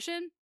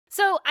realization.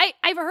 So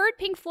I've heard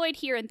Pink Floyd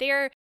here and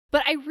there,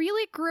 but I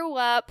really grew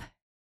up,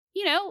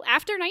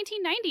 after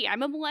 1990.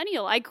 I'm a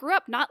millennial. I grew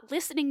up not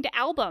listening to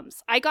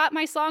albums. I got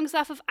my songs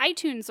off of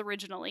iTunes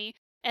originally.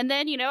 And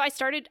then,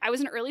 I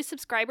was an early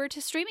subscriber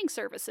to streaming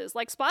services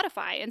like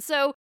Spotify. And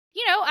so,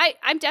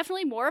 I'm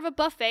definitely more of a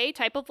buffet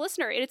type of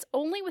listener. And it's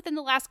only within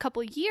the last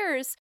couple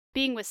years,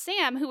 being with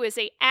Sam, who is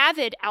a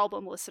avid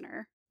album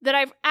listener, that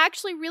I've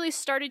actually really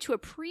started to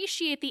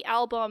appreciate the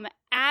album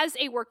as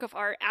a work of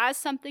art, as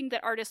something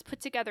that artists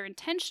put together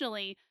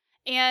intentionally,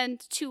 and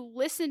to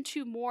listen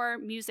to more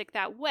music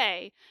that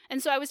way.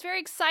 And so I was very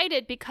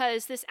excited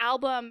because this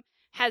album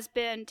has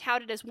been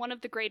touted as one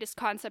of the greatest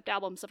concept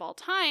albums of all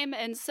time.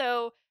 And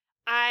so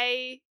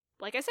I,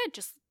 like I said,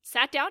 just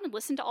sat down and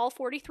listened to all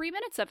 43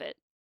 minutes of it.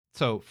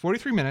 So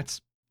 43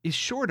 minutes is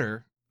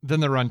shorter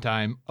than the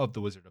runtime of The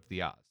Wizard of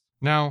the Oz.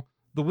 Now,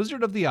 The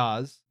Wizard of the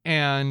Oz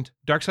and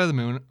Dark Side of the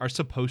Moon are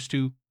supposed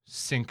to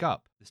sync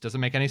up. This doesn't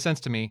make any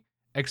sense to me.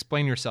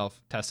 Explain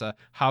yourself, Tessa.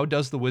 How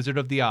does The Wizard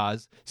of the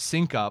Oz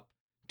sync up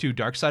to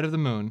Dark Side of the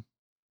Moon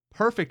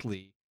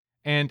perfectly?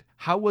 And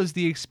how was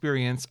the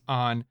experience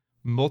on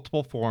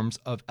multiple forms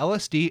of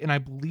LSD and I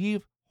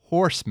believe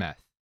horse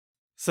meth?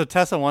 So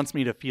Tessa wants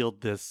me to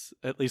field this,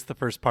 at least the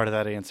first part of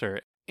that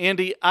answer.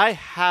 Andy, I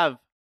have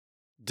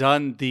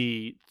done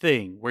the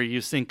thing where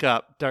you sync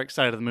up Dark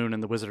Side of the Moon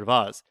and The Wizard of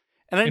Oz.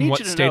 And I in need what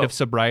you to state know, of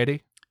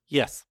sobriety?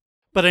 Yes.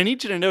 But I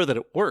need you to know that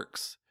it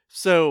works.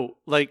 So,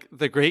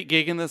 the Great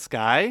Gig in the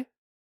Sky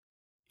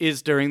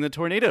is during the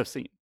tornado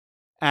scene.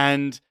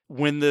 And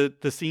when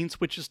the scene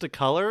switches to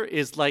color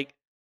is like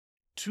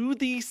to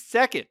the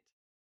second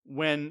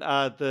when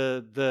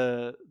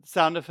the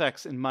sound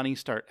effects and money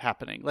start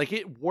happening. Like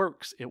it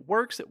works.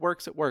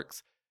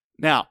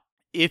 Now,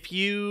 if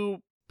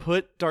you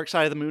put Dark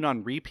Side of the Moon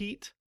on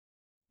repeat,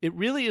 it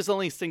really is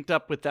only synced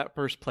up with that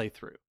first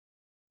playthrough.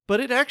 But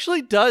it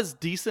actually does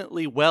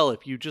decently well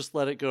if you just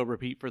let it go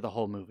repeat for the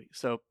whole movie.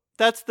 So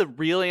that's the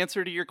real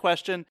answer to your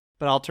question,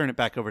 but I'll turn it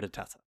back over to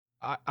Tessa.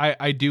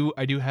 I do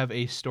have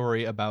a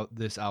story about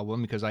this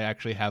album because I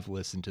actually have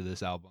listened to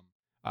this album.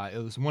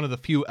 It was one of the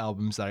few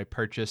albums that I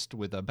purchased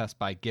with a Best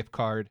Buy gift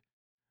card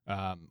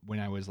when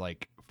I was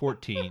like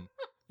 14.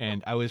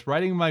 And I was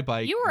riding my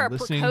bike. You were a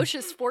listening...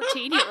 precocious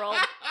 14-year-old.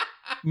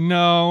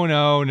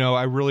 No,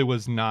 I really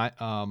was not.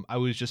 I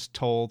was just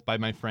told by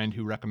my friend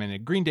who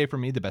recommended Green Day for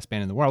me, the best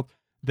band in the world,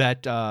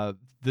 that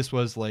this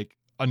was like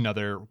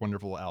another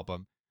wonderful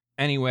album.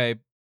 Anyway,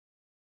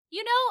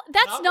 you know,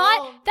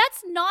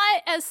 that's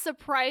not as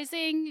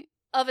surprising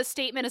of a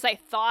statement as I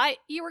thought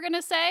you were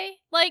gonna say.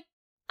 Like,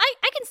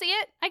 I can see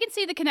it. I can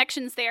see the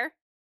connections there.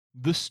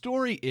 The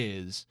story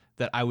is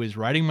that I was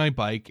riding my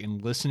bike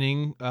and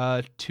listening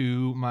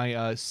to my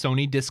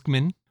Sony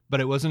Discman, but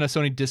it wasn't a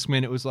Sony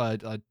Discman. It was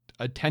a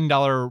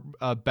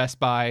 $10 Best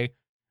Buy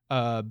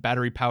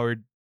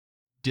battery-powered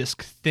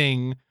disc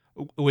thing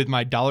with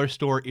my dollar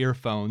store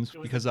earphones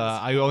because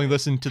I only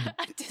listened to the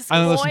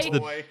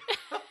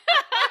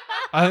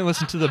I only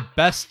listened to the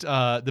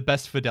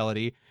best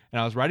fidelity, and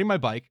I was riding my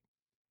bike,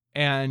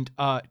 and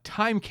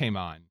Time came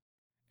on,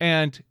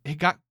 and it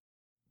got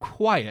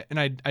quiet, and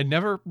I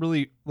never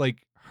really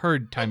like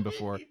heard Time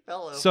before.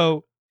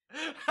 So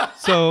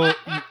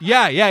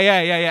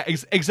yeah,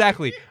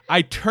 exactly.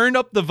 I turned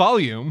up the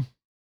volume.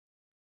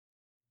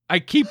 I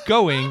keep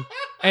going,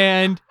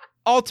 and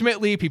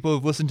ultimately, people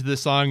who've listened to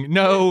this song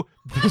know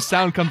the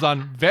sound comes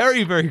on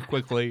very, very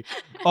quickly,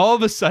 all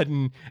of a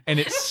sudden, and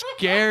it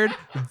scared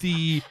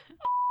the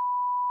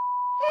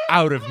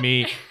out of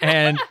me,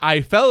 and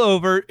I fell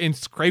over and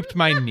scraped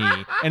my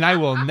knee, and I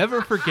will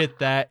never forget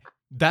that.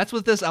 That's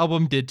what this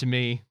album did to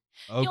me.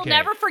 Okay. You'll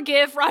never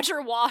forgive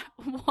Roger Waters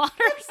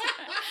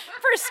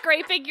for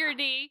scraping your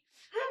knee.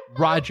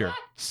 Roger,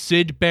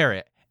 Syd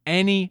Barrett,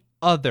 any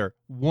other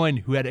one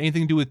who had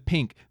anything to do with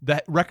Pink,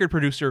 that record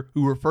producer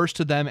who refers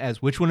to them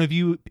as which one of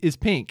you is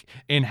Pink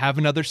and Have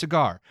Another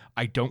Cigar.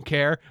 I don't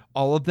care.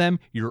 All of them,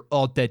 you're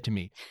all dead to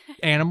me.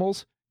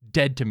 Animals,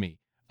 dead to me.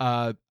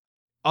 The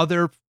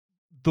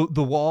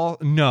wall,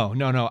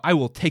 no. I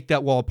will take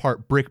that wall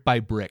apart brick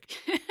by brick.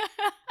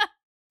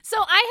 So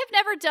I have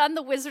never done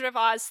the Wizard of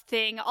Oz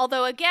thing,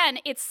 although again,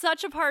 it's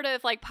such a part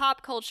of like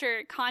pop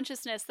culture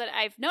consciousness that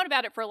I've known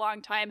about it for a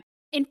long time.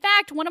 In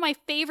fact, one of my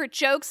favorite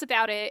jokes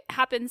about it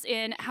happens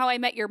in How I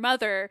Met Your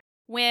Mother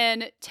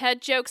when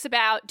Ted jokes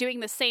about doing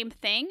the same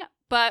thing,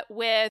 but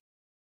with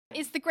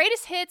the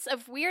greatest hits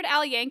of Weird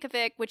Al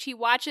Yankovic, which he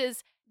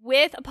watches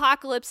with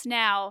Apocalypse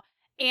Now.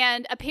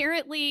 And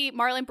apparently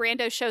Marlon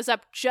Brando shows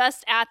up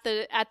just at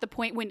the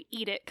point when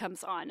Eat It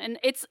comes on. And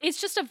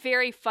it's just a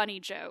very funny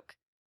joke.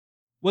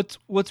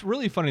 What's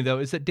really funny, though,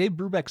 is that Dave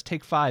Brubeck's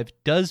Take 5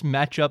 does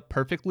match up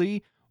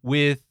perfectly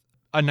with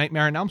A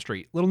Nightmare on Elm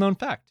Street. Little known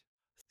fact.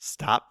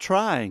 Stop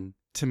trying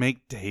to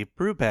make Dave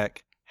Brubeck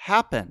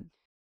happen.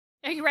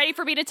 Are you ready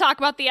for me to talk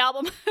about the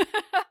album?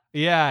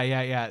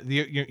 Yeah.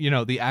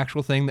 The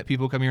actual thing that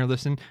people come here and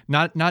listen,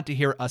 not to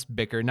hear us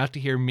bicker, not to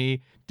hear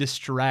me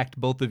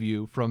distract both of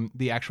you from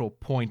the actual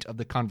point of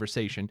the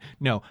conversation.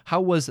 No,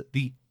 how was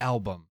the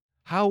album?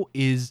 How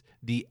is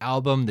the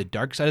album The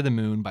Dark Side of the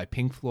Moon by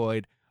Pink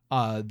Floyd,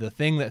 the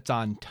thing that's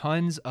on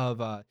tons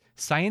of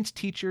science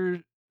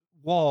teacher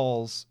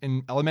walls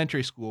in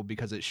elementary school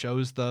because it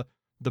shows the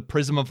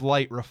prism of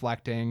light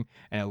reflecting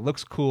and it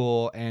looks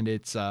cool and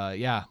it's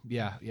yeah.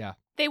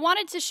 They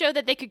wanted to show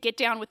that they could get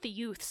down with the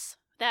youths,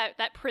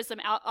 that Prism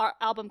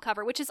album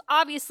cover, which is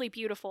obviously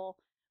beautiful.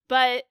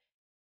 But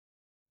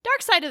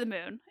Dark Side of the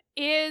Moon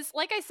is,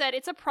 like I said,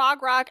 it's a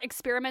prog rock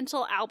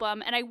experimental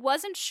album, and I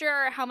wasn't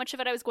sure how much of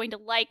it I was going to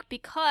like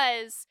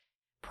because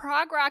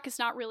prog rock is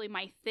not really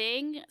my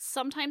thing.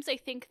 Sometimes I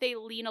think they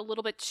lean a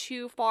little bit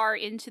too far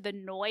into the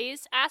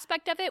noise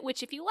aspect of it,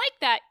 which if you like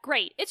that,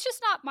 great. It's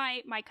just not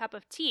my cup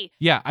of tea.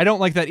 Yeah, I don't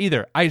like that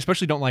either. I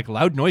especially don't like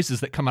loud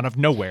noises that come out of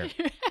nowhere.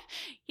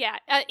 Yeah,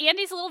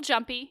 Andy's a little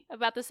jumpy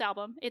about this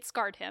album. It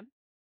scarred him.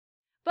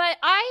 But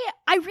I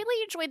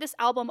really enjoyed this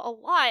album a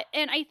lot,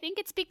 and I think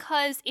it's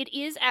because it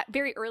is at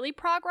very early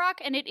prog rock,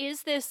 and it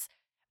is this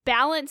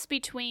balance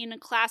between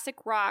classic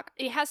rock.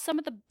 It has some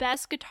of the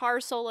best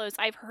guitar solos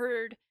I've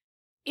heard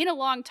in a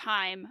long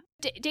time.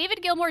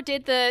 David Gilmour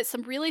did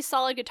some really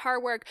solid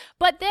guitar work,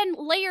 but then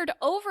layered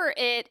over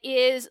it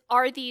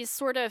are these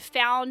sort of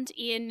found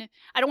in,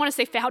 I don't want to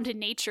say found in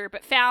nature,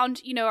 but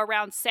found,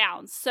 around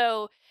sounds.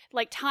 So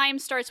like Time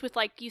starts with,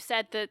 like you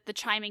said, the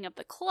chiming of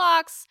the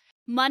clocks.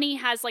 Money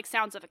has like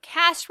sounds of a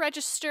cash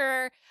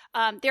register.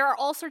 There are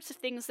all sorts of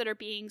things that are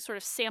being sort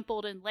of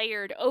sampled and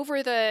layered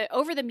over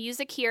the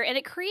music here, and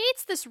it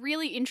creates this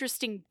really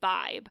interesting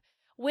vibe,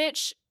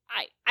 which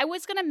I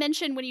was going to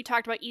mention when you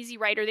talked about Easy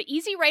Rider, that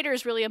Easy Rider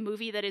is really a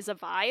movie that is a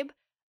vibe.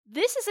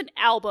 This is an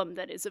album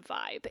that is a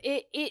vibe.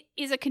 It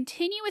is a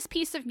continuous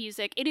piece of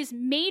music. It is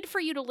made for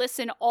you to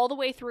listen all the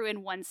way through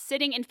in one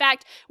sitting. In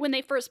fact, when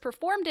they first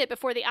performed it,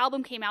 before the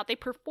album came out, they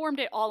performed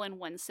it all in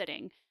one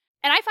sitting.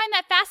 And I find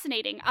that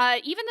fascinating.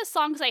 Even the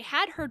songs I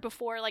had heard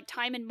before, like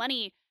Time and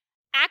Money,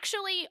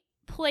 actually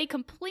play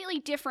completely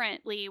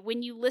differently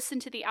when you listen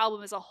to the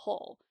album as a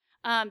whole.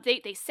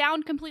 They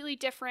sound completely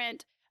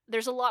different.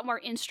 There's a lot more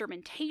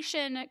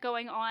instrumentation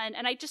going on,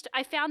 and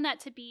I found that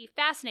to be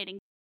fascinating.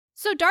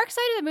 So Dark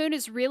Side of the Moon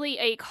is really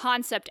a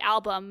concept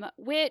album,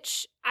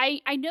 which I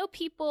know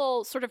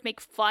people sort of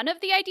make fun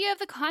of the idea of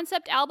the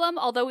concept album,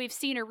 although we've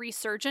seen a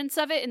resurgence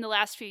of it in the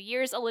last few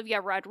years. Olivia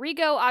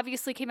Rodrigo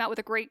obviously came out with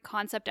a great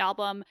concept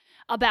album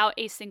about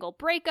a single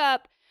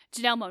breakup.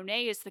 Janelle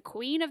Monáe is the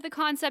queen of the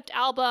concept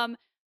album.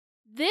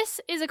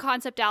 This is a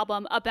concept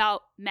album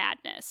about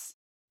madness.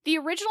 The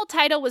original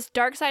title was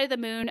Dark Side of the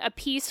Moon, A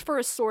Piece for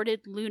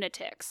Assorted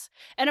Lunatics.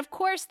 And of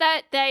course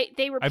that they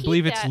repeat I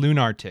believe it's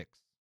Lunartics.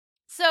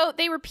 So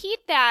they repeat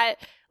that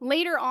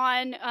later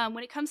on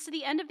when it comes to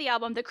the end of the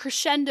album, the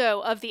crescendo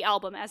of the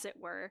album, as it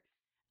were,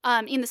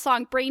 in the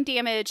song Brain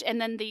Damage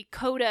and then the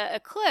coda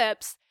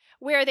Eclipse,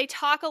 where they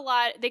talk a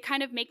lot, they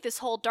kind of make this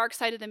whole Dark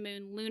Side of the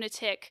Moon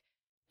lunatic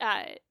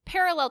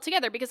parallel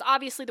together, because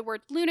obviously the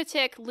word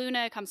lunatic,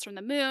 Luna, comes from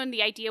the moon.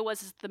 The idea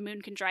was the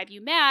moon can drive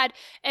you mad.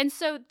 And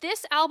so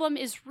this album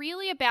is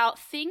really about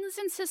things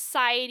in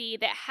society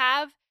that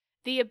have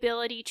the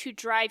ability to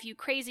drive you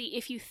crazy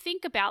if you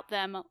think about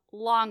them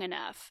long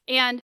enough.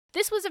 And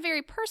this was a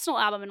very personal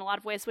album in a lot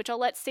of ways, which I'll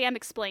let Sam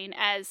explain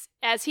as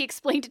he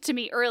explained it to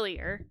me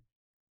earlier.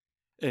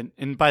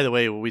 And by the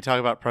way, when we talk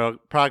about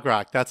prog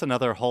rock, that's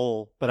another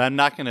hole, but I'm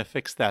not going to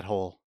fix that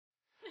hole.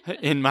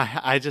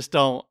 I just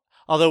don't.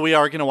 Although we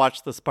are going to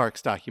watch the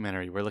Sparks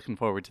documentary, we're looking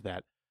forward to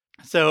that.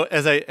 So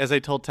as I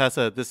told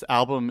Tessa, this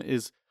album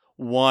is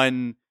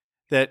one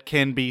that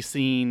can be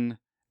seen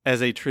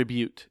as a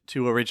tribute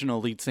to original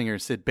lead singer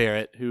Syd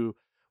Barrett, who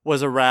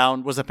was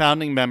a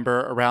founding member,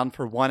 around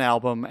for one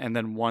album and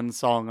then one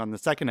song on the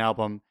second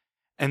album,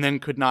 and then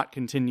could not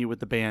continue with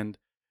the band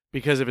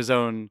because of his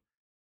own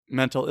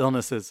mental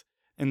illnesses.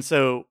 And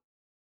so,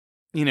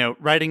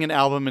 writing an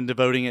album and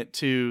devoting it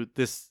to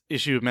this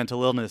issue of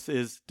mental illness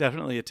is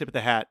definitely a tip of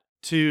the hat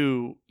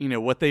to,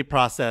 what they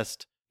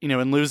processed, in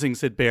losing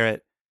Syd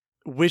Barrett.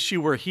 Wish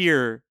You Were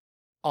Here,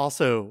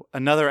 also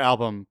another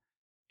album,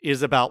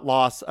 is about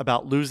loss,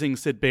 about losing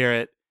Syd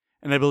Barrett.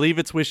 And I believe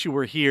it's Wish You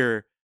Were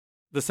Here,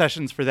 the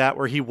sessions for that,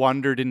 where he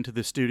wandered into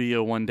the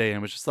studio one day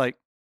and was just like,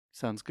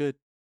 sounds good.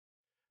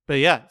 But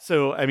yeah,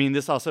 so,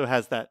 this also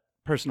has that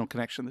personal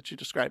connection that you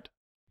described.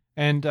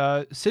 And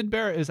Syd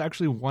Barrett is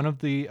actually one of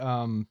the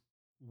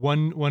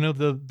one of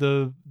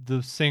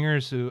the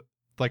singers who,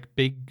 like,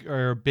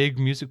 big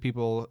music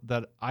people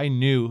that I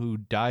knew who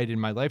died in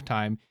my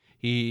lifetime.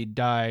 He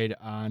died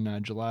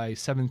on July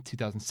 7th,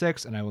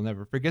 2006, and I will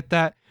never forget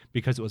that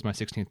because it was my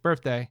 16th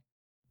birthday.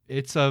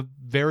 It's a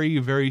very,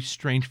 very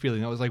strange feeling.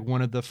 That was like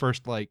one of the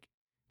first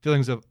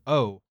feelings of,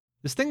 oh,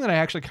 this thing that I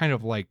actually kind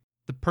of like,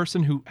 the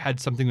person who had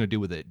something to do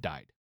with it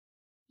died.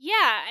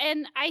 Yeah,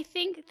 and I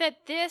think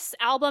that this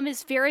album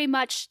is very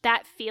much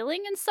that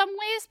feeling in some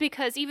ways,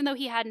 because even though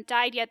he hadn't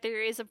died yet,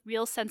 there is a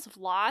real sense of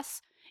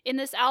loss in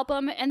this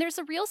album, and there's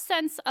a real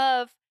sense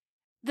of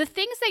the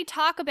things they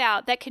talk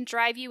about that can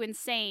drive you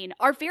insane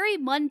are very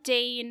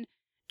mundane,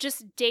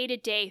 just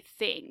day-to-day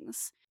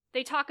things.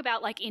 They talk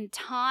about, like, in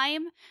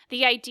time,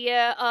 the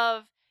idea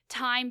of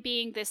time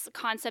being this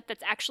concept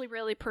that's actually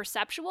really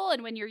perceptual,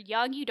 and when you're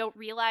young, you don't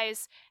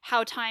realize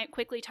how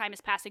quickly time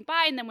is passing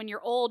by, and then when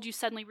you're old, you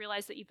suddenly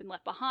realize that you've been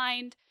left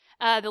behind.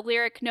 The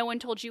lyric, no one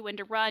told you when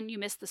to run, you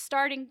missed the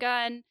starting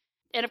gun.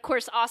 And of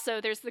course, also,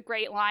 there's the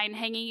great line,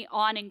 hanging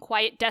on in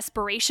quiet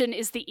desperation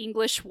is the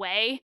English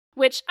way,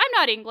 which I'm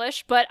not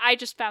English, but I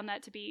just found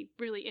that to be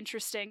really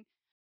interesting.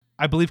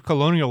 I believe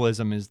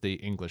colonialism is the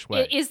English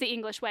way. It is the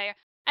English way.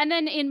 And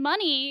then in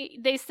Money,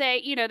 they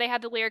say, they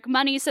have the lyric,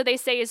 money, so they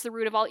say, is the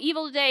root of all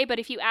evil today, but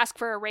if you ask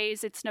for a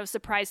raise, it's no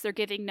surprise they're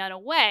giving none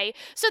away.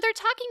 So they're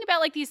talking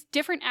about, like, these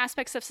different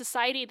aspects of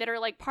society that are,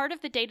 like, part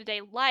of the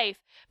day-to-day life,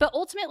 but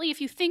ultimately,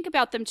 if you think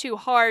about them too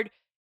hard,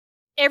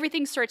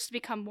 everything starts to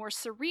become more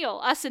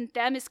surreal. Us and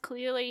Them is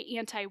clearly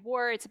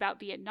anti-war. It's about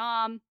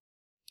Vietnam.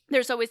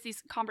 There's always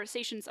these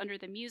conversations under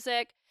the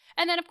music.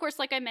 And then, of course,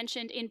 like I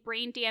mentioned, in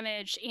Brain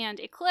Damage and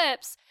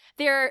Eclipse,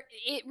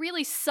 it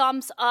really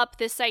sums up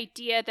this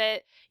idea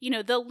that,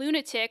 the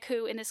lunatic,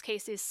 who in this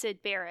case is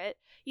Syd Barrett,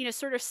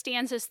 sort of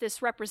stands as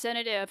this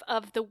representative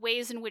of the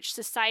ways in which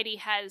society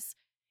has,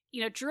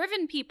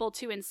 driven people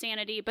to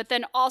insanity, but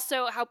then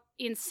also how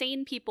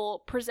insane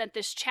people present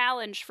this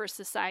challenge for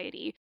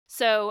society.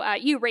 So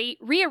you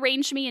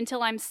rearrange me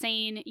until I'm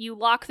sane. You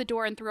lock the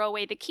door and throw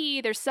away the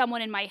key. There's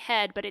someone in my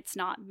head, but it's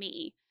not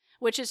me,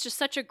 which is just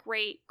such a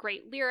great,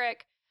 great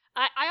lyric.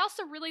 I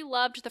also really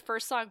loved the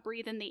first song,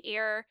 Breathe in the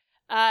Air,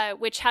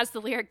 which has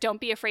the lyric, don't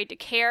be afraid to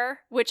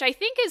care, which I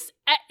think is,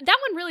 that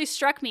one really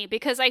struck me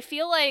because I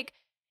feel like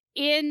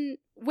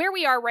where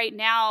we are right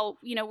now,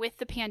 with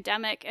the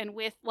pandemic and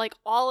with like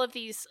all of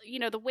these,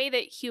 the way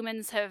that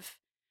humans have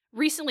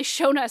recently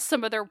shown us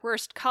some of their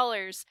worst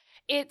colors,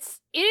 it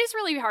is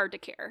really hard to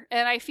care.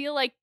 And I feel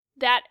like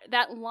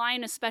that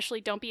line,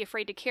 especially, don't be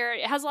afraid to care,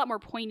 it has a lot more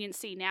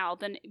poignancy now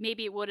than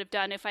maybe it would have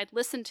done if I'd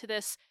listened to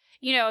this,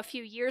 a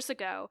few years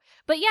ago.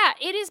 But yeah,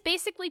 it is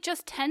basically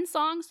just 10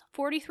 songs,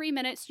 43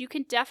 minutes. You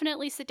can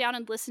definitely sit down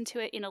and listen to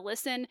it in a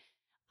listen.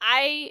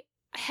 I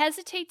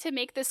hesitate to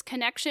make this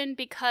connection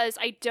because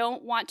I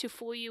don't want to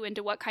fool you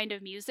into what kind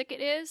of music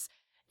it is.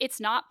 It's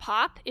not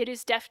pop. It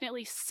is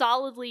definitely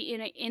solidly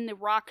in the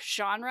rock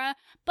genre,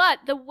 but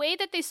the way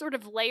that they sort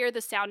of layer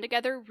the sound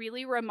together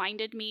really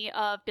reminded me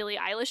of Billie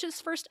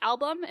Eilish's first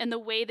album, and the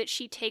way that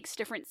she takes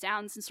different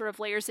sounds and sort of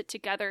layers it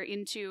together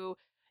into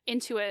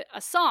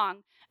a song.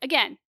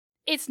 Again,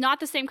 it's not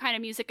the same kind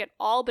of music at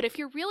all, but if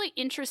you're really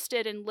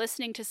interested in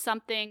listening to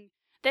something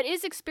that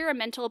is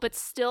experimental but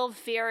still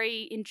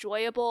very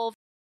enjoyable,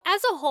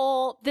 as a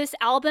whole, this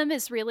album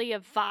is really a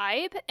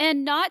vibe,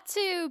 and not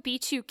to be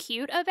too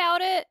cute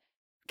about it,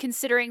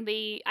 considering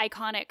the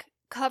iconic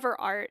cover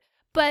art,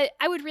 but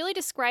I would really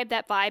describe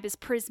that vibe as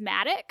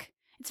prismatic.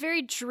 It's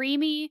very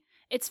dreamy,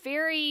 it's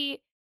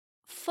very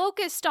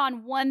focused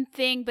on one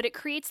thing, but it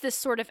creates this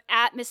sort of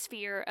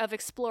atmosphere of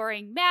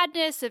exploring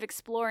madness, of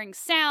exploring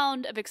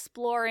sound, of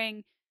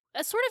exploring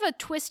a sort of a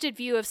twisted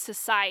view of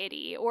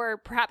society, or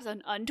perhaps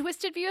an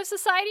untwisted view of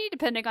society,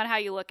 depending on how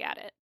you look at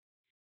it.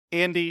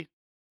 Andy,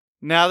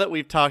 now that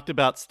we've talked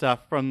about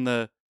stuff from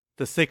the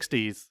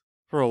 60s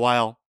for a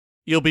while,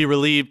 you'll be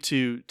relieved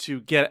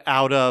to get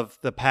out of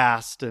the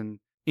past and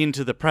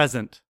into the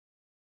present.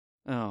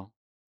 Oh,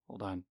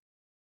 hold on.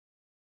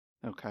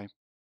 Okay.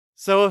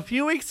 So a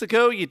few weeks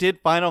ago, you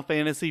did Final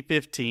Fantasy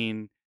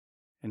 15,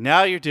 and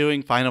now you're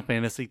doing Final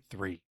Fantasy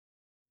 3.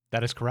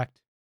 That is correct.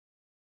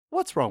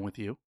 What's wrong with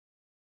you?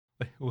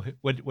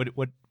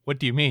 What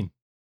do you mean?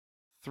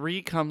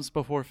 3 comes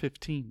before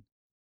 15.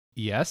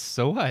 Yes,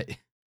 so what?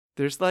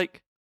 There's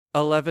like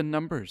 11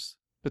 numbers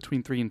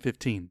between 3 and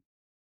 15.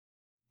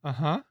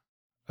 Uh-huh.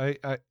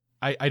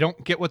 I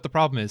don't get what the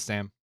problem is,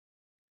 Sam.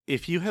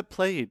 If you have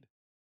played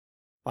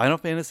Final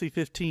Fantasy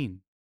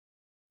 15,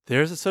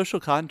 there's a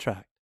social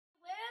contract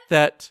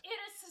that in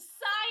a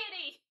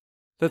society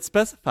that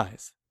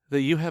specifies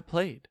that you have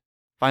played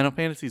Final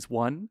Fantasies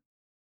 1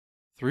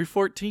 through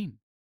 14.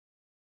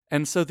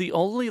 And so the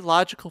only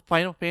logical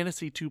Final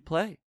Fantasy to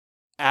play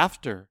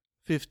after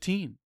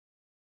 15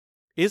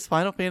 is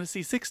Final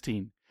Fantasy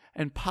 16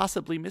 and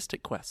possibly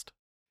Mystic Quest.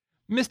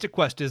 Mystic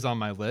Quest is on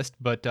my list,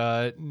 but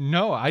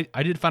no, I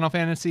did Final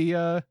Fantasy.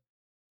 I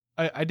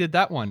did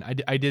that one.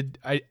 I did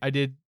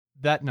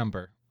that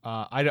number.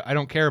 I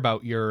don't care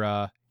about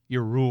your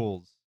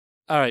rules.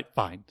 All right,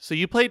 fine. So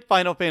you played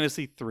Final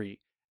Fantasy 3,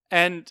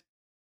 and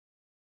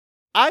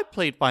I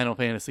played Final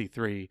Fantasy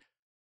 3,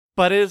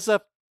 but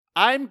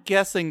I'm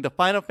guessing the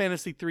Final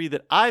Fantasy 3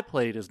 that I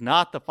played is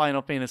not the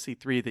Final Fantasy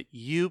 3 that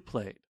you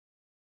played.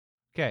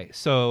 Okay,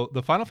 so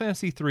the Final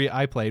Fantasy 3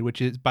 I played,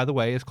 which is, by the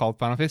way, is called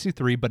Final Fantasy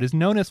 3, but is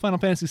known as Final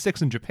Fantasy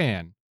 6 in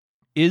Japan,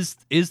 is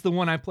the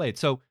one I played.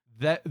 So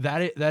that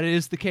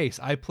is the case.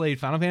 I played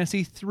Final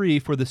Fantasy 3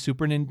 for the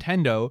Super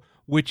Nintendo,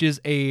 which is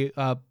a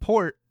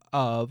port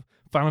of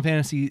Final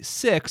Fantasy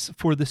 6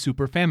 for the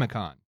Super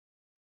Famicom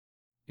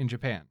in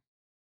Japan.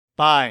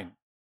 Fine.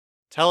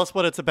 Tell us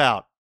what it's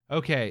about.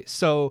 Okay,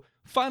 so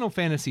Final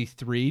Fantasy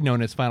 3,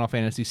 known as Final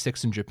Fantasy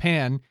 6 in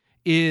Japan,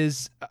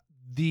 is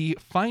the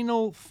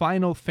final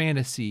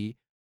fantasy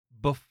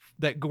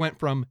that went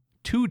from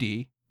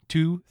 2D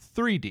to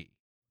 3D.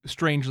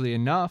 Strangely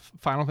enough,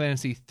 Final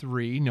Fantasy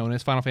 3, known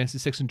as Final Fantasy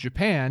 6 in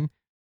Japan,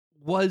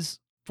 was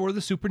for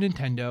the Super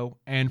Nintendo,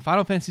 and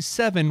Final Fantasy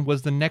 7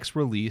 was the next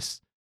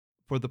release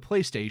for the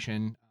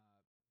PlayStation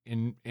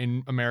in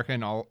America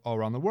and all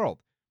around the world.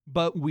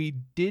 But we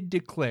did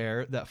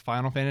declare that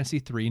Final Fantasy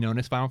 3, known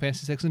as Final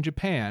Fantasy 6 in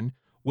Japan,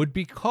 would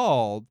be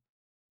called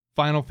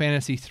Final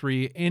Fantasy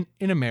 3 in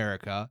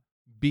America,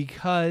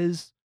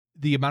 because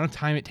the amount of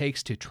time it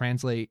takes to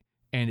translate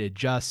and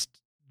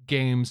adjust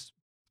games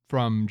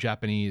from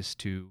Japanese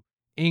to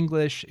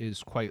English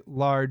is quite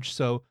large.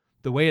 So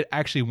the way it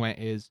actually went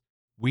is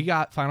we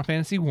got Final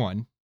Fantasy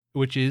 1,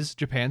 which is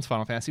Japan's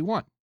Final Fantasy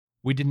 1.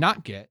 We did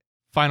not get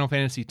Final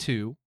Fantasy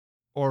 2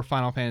 or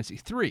Final Fantasy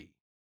 3.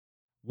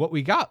 What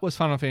we got was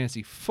Final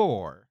Fantasy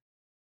 4,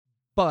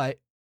 but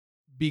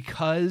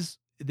because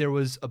there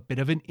was a bit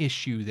of an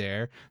issue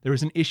there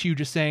was an issue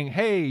just saying,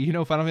 hey,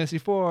 Final Fantasy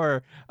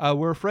 4,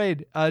 we're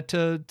afraid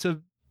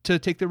to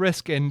take the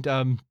risk,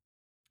 and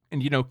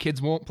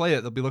kids won't play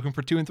it. They'll be looking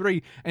for 2 and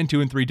 3, and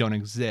 2 and 3 don't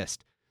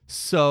exist.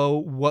 So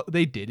what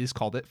they did is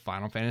called it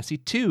Final Fantasy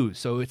 2.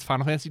 So it's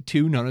Final Fantasy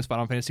 2, known as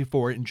Final Fantasy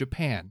 4 in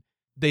Japan.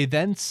 They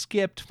then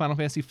skipped Final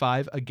Fantasy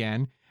 5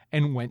 again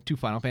and went to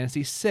Final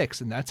Fantasy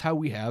 6, and that's how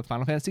we have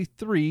Final Fantasy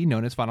 3,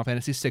 known as Final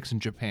Fantasy 6 in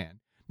Japan.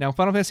 Now,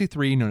 Final Fantasy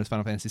 3, known as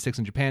Final Fantasy 6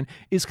 in Japan,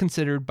 is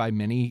considered by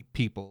many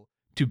people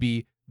to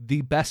be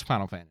the best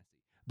Final Fantasy.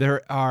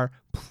 There are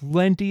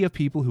plenty of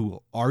people who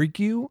will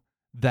argue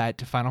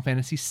that Final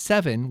Fantasy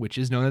VII, which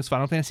is known as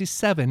Final Fantasy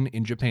VII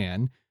in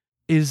Japan,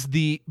 is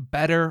the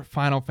better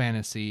Final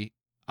Fantasy.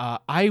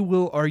 I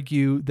will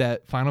argue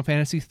that Final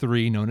Fantasy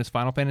III, known as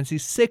Final Fantasy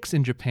VI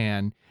in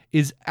Japan,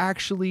 is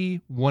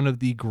actually one of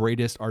the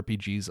greatest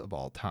RPGs of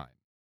all time.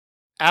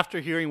 After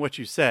hearing what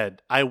you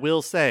said, I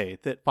will say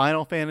that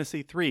Final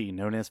Fantasy III,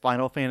 known as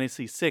Final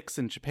Fantasy VI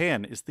in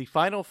Japan, is the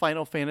final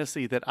Final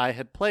Fantasy that I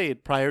had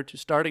played prior to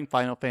starting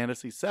Final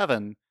Fantasy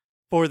VII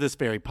for this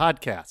very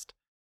podcast.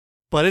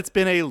 But it's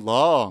been a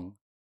long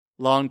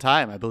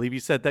time. I believe you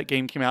said that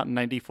game came out in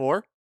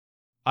 94?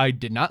 I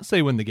did not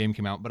say when the game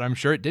came out, but I'm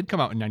sure it did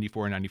come out in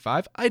 94 or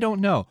 95. I don't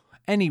know.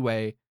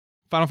 Anyway,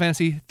 Final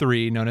Fantasy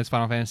III, known as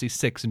Final Fantasy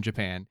VI in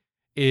Japan,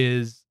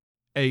 is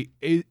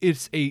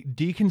it's a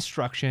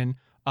deconstruction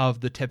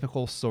of the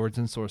typical swords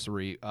and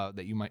sorcery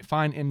that you might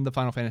find in the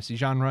Final Fantasy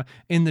genre,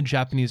 in the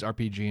Japanese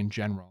RPG in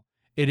general.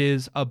 It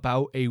is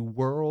about a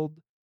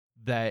world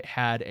that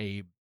had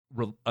a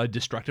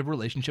destructive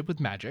relationship with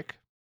magic.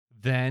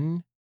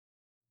 Then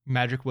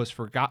magic was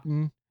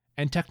forgotten,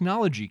 and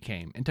technology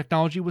came, and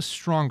technology was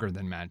stronger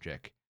than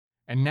magic.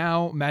 And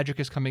now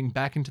magic is coming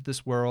back into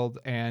this world,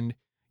 and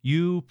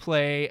you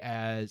play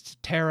as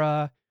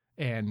Terra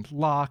and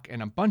Locke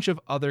and a bunch of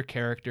other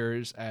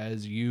characters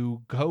as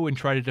you go and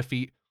try to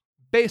defeat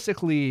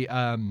basically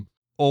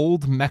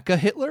old mecha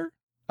Hitler.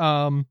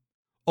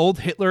 Old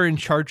Hitler in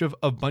charge of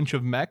a bunch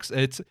of mechs.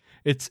 It's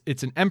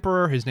an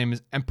emperor. His name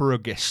is Emperor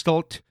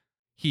Gestalt.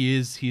 He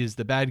is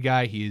the bad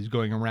guy. He is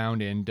going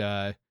around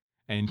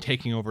and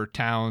taking over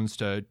towns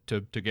to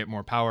get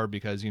more power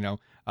because,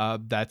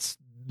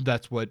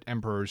 that's what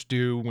emperors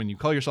do. When you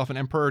call yourself an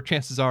emperor,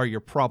 chances are you're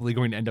probably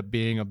going to end up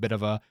being a bit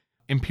of a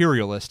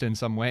imperialist in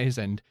some ways,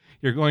 and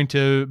you're going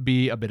to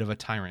be a bit of a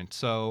tyrant.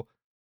 So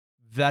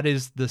that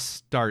is the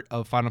start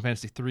of Final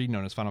Fantasy III,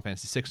 known as Final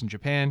Fantasy VI in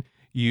Japan.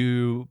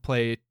 You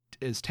play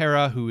as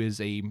Terra, who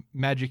is a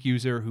magic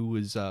user who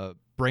is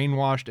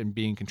brainwashed and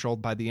being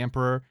controlled by the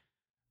emperor,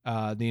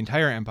 the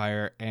entire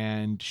empire,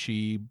 and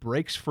she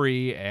breaks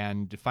free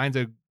and finds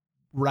a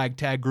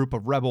ragtag group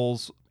of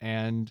rebels,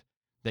 and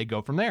they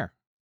go from there.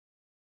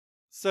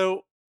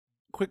 So,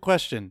 quick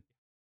question.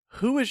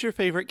 Who is your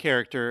favorite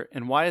character,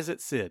 and why is it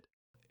Cid?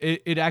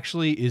 It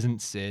actually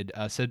isn't Cid.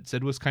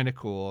 Cid was kind of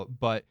cool,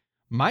 but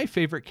my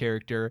favorite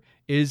character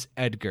is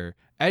Edgar.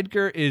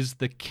 Edgar is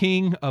the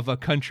king of a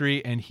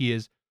country, and he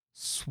is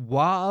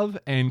suave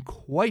and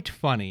quite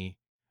funny.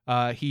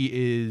 He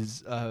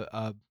is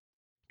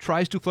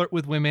tries to flirt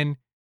with women,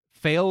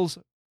 fails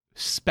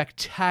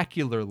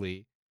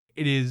spectacularly.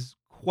 It is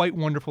quite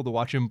wonderful to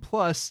watch him.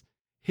 Plus,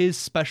 his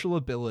special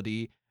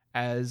ability,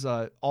 as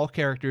all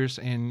characters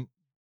in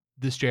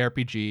this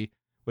JRPG,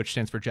 which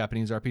stands for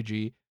Japanese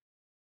RPG.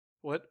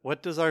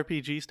 What does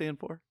RPG stand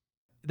for?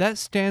 That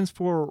stands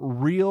for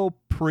Real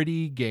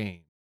Pretty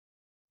Game.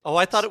 Oh,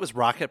 I thought it was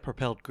Rocket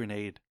Propelled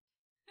Grenade.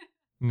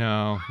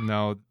 No,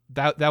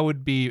 that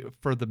would be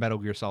for the Metal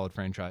Gear Solid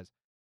franchise.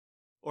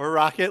 Or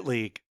Rocket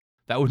League.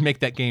 That would make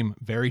that game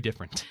very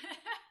different.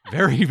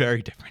 Very,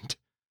 very different.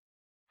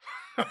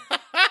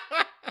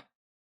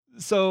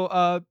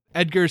 So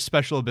Edgar's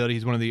special ability,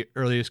 he's one of the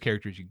earliest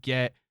characters you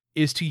get,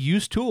 is to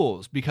use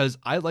tools, because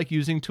I like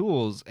using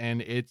tools,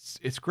 and it's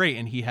great.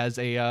 And he has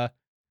an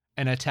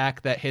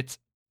attack that hits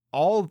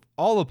all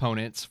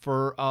opponents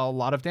for a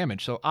lot of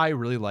damage. So I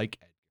really like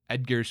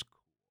Edgar's.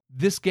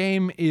 This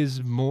game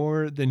is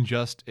more than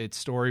just its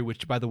story,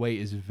 which, by the way,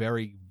 is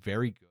very,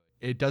 very good.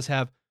 It does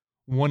have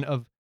one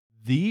of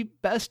the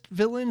best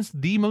villains,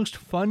 the most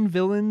fun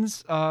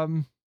villains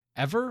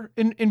ever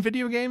in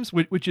video games,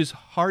 which is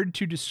hard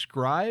to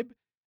describe.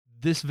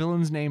 This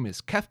villain's name is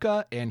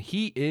Kefka, and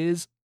he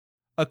is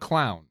a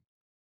clown.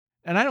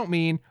 And I don't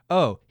mean,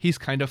 oh, he's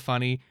kind of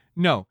funny.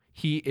 No,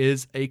 he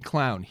is a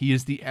clown. He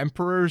is the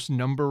Emperor's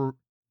number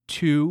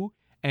 2,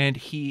 and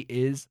he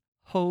is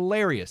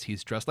hilarious.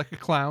 He's dressed like a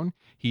clown.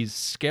 He's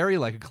scary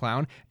like a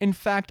clown. In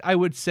fact, I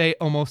would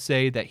almost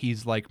say that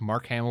he's like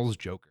Mark Hamill's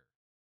Joker.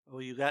 Oh,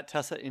 you got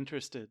Tessa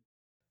interested.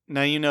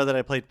 Now you know that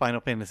I played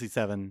Final Fantasy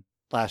VII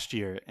last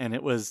year, and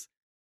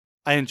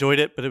I enjoyed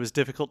it, but it was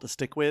difficult to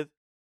stick with.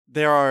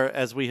 There are,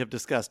 as we have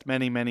discussed,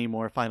 many, many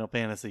more Final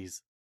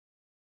Fantasies,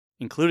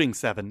 including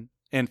 7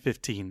 and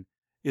 15.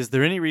 Is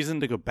there any reason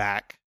to go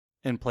back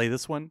and play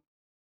this one?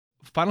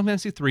 Final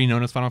Fantasy III,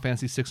 known as Final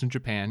Fantasy VI in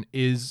Japan,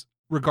 is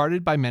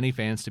regarded by many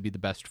fans to be the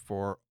best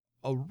for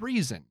a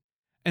reason.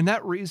 And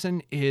that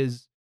reason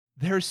is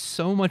there's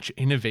so much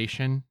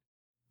innovation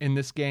in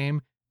this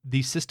game.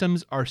 The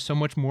systems are so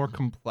much more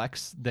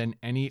complex than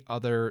any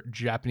other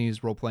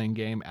Japanese role-playing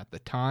game at the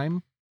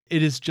time.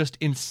 It is just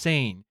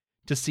insane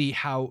to see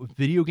how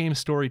video game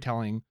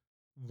storytelling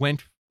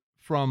went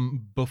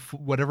from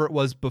whatever it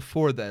was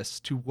before this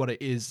to what it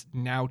is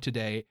now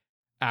today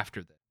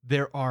after this.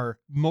 There are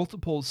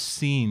multiple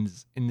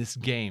scenes in this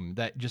game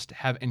that just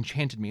have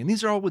enchanted me. And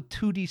these are all with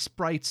 2D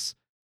sprites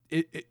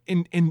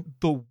in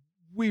the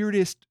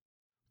weirdest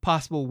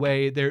possible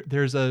way.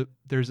 There's a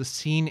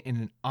scene in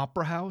an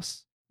opera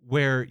house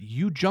where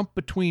you jump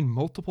between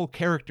multiple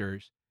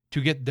characters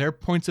to get their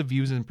points of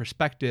views and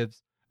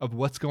perspectives of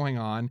what's going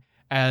on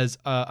as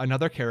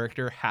another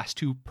character has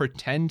to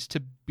pretend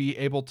to be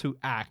able to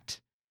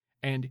act.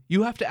 And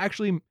you have to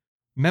actually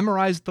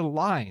memorize the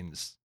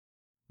lines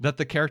that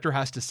the character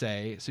has to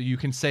say so you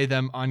can say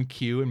them on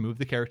cue and move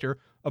the character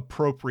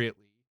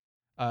appropriately.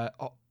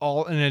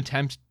 All in an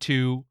attempt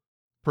to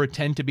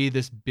pretend to be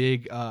this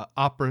big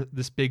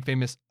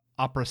famous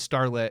opera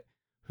starlet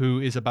who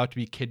is about to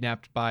be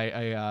kidnapped by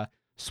a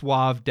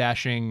suave,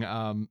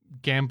 dashing,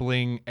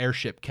 gambling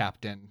airship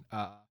captain.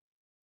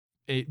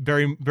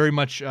 Very, very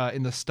much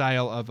in the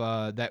style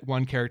of that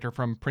one character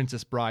from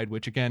Princess Bride,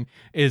 which again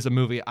is a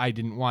movie I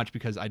didn't watch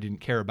because I didn't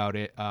care about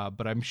it.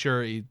 But I'm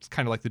sure it's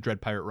kind of like the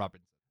Dread Pirate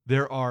Robinson.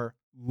 There are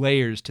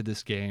layers to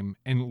this game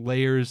and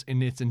layers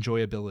in its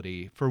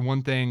enjoyability. For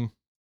one thing,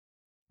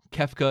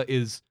 Kefka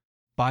is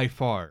by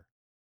far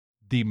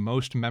the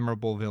most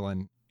memorable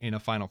villain in a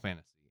Final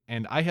Fantasy.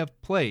 And I have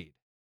played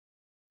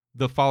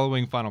the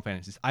following Final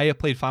Fantasies. I have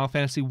played Final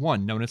Fantasy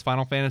 1, known as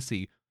Final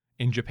Fantasy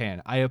in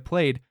Japan. I have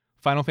played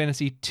Final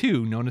Fantasy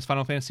 2, known as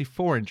Final Fantasy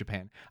 4 in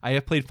Japan. I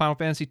have played Final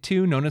Fantasy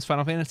 2, known as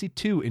Final Fantasy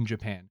 2 in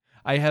Japan.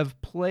 I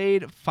have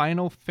played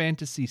Final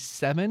Fantasy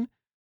 7,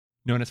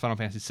 known as Final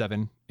Fantasy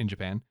 7 in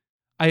Japan.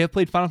 I have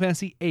played Final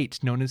Fantasy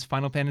 8, known as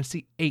Final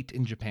Fantasy 8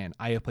 in Japan.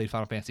 I have played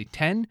Final Fantasy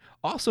 10,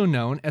 also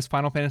known as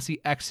Final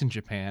Fantasy X in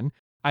Japan.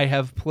 I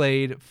have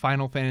played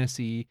Final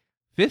Fantasy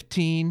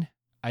 15.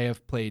 I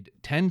have played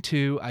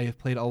 10-2. I have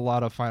played a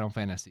lot of Final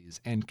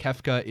Fantasies, and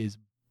Kefka is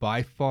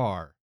by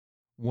far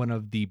one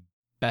of the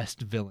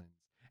best villains.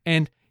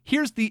 And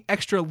here's the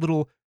extra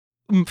little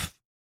oomph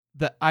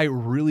that I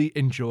really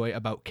enjoy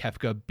about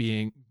Kefka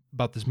being,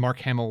 about this Mark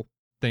Hamill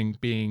thing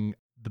being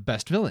the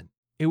best villain.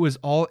 It was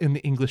all in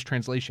the English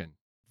translation.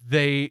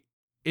 They,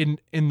 in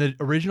the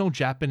original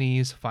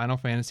Japanese Final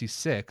Fantasy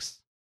VI,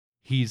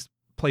 he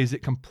plays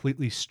it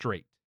completely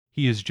straight.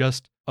 He is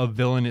just a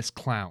villainous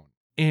clown.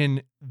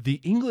 In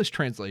the English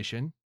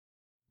translation,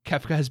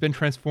 Kefka has been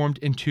transformed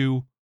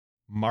into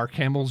Mark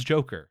Hamill's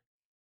Joker.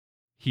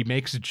 He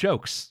makes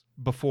jokes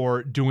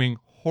before doing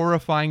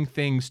horrifying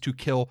things to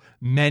kill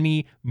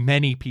many,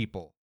 many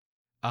people.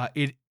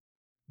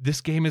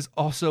 This game is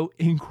also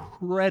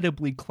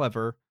incredibly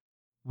clever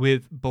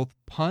with both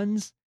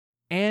puns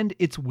and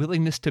its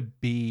willingness to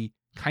be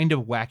kind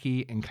of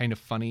wacky and kind of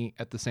funny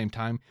at the same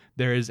time.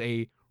 There is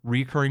a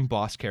recurring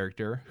boss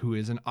character who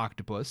is an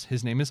octopus.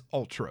 His name is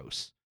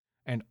Ultros.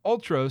 And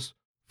Ultros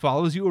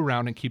follows you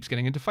around and keeps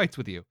getting into fights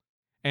with you.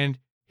 And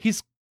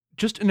he's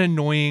just an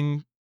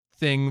annoying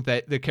thing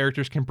that the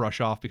characters can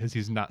brush off because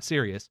he's not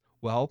serious.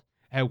 Well,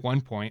 at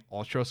one point,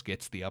 Ultros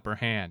gets the upper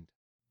hand.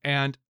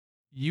 And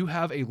you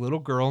have a little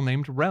girl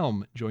named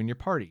Relm join your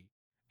party.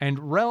 And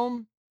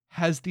Relm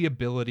has the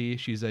ability,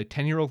 she's a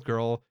 10-year-old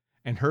girl,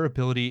 and her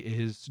ability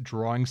is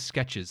drawing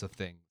sketches of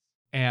things.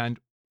 And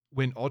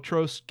when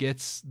Ultros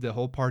gets the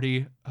whole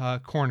party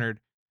cornered,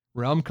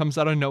 Relm comes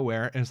out of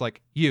nowhere and is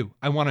like,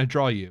 I want to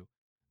draw you.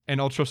 And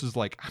Ultros is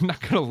like, I'm not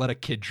going to let a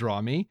kid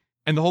draw me.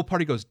 And the whole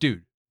party goes,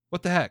 dude,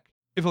 what the heck?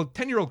 If a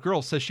 10-year-old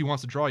girl says she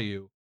wants to draw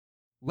you,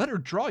 let her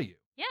draw you.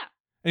 Yeah.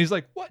 And he's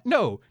like, what?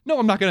 No,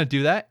 I'm not going to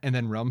do that. And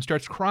then Relm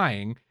starts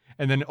crying.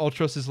 And then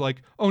Ultros is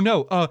like, oh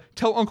no,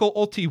 tell Uncle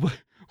Ulti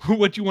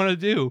what you want to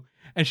do.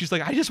 And she's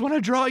like, I just want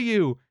to draw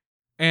you.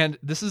 And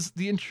this is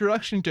the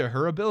introduction to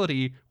her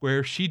ability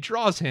where she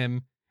draws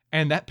him,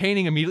 and that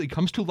painting immediately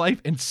comes to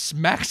life and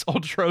smacks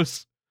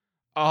Ultros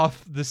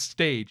off the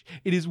stage.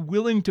 It is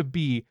willing to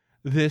be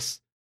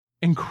this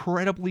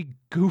incredibly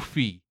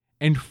goofy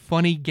and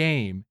funny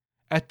game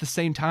at the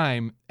same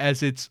time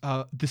as it's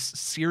this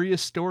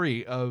serious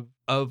story of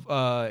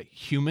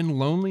human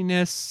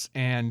loneliness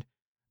and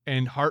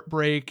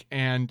heartbreak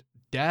and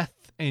death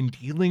and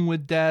dealing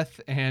with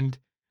death. And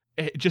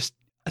it just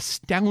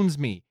astounds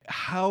me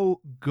how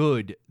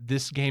good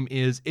this game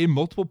is. In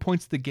multiple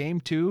points of the game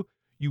too,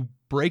 you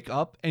break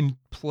up and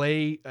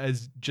play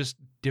as just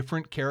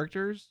different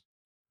characters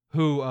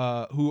who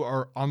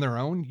are on their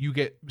own. You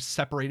get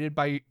separated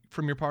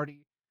from your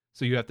party,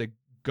 so you have to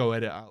go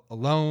at it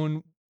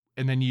alone,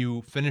 and then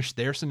you finish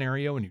their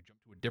scenario and you jump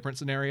to a different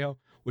scenario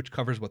which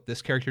covers what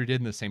this character did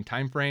in the same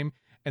time frame,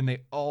 and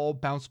they all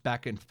bounce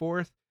back and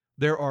forth.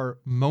 There are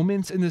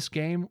moments in this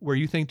game where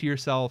you think to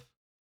yourself,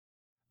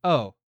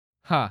 oh,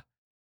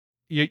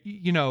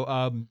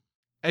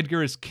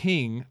 Edgar is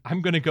king.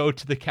 I'm going to go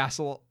to the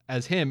castle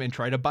as him and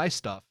try to buy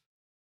stuff.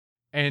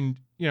 And,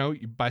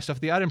 you buy stuff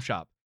at the item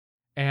shop.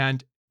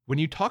 And when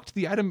you talk to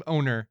the item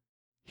owner,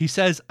 he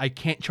says, I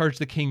can't charge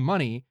the king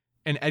money.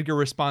 And Edgar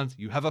responds,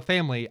 you have a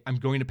family. I'm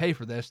going to pay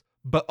for this.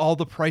 But all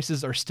the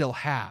prices are still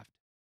halved,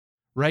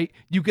 right?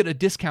 You get a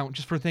discount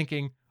just for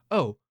thinking,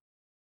 oh,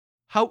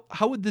 how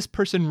would this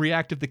person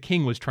react if the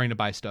king was trying to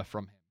buy stuff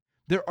from him?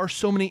 There are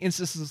so many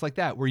instances like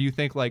that where you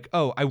think like,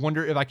 oh, I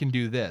wonder if I can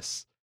do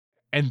this.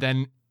 And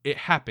then it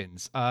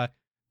happens.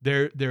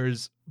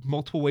 There's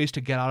multiple ways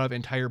to get out of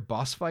entire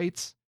boss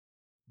fights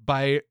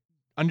by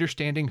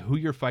understanding who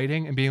you're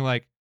fighting and being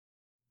like,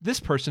 this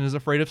person is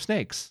afraid of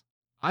snakes.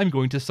 I'm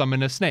going to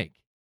summon a snake.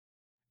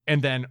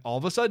 And then all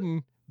of a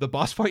sudden, the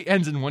boss fight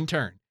ends in one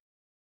turn.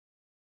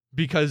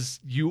 because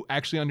you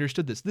actually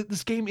understood this.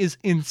 This game is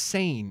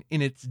insane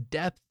in its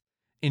depth,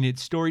 in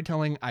its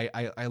storytelling.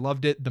 I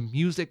loved it. The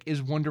music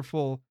is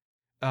wonderful.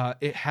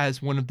 It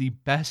has one of the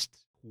best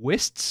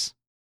twists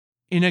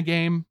in a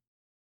game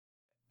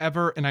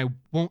ever, and I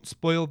won't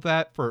spoil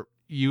that for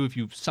you if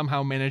you've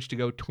somehow managed to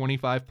go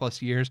 25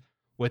 plus years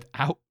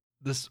without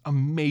this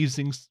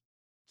amazing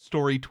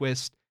story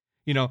twist.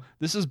 You know,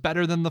 this is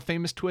better than the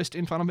famous twist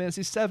in Final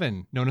Fantasy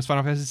VII, known as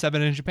Final Fantasy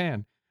VII in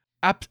Japan.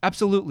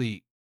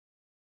 Absolutely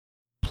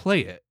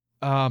play it.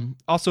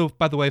 Also,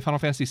 by the way, Final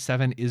Fantasy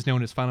VII is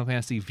known as Final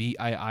Fantasy VII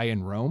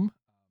in Rome.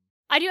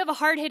 I do have a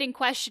hard-hitting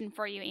question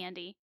for you,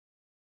 Andy.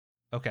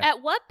 Okay.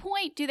 At what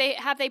point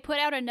have they put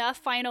out enough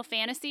Final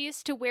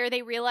Fantasies to where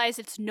they realize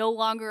it's no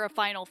longer a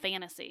Final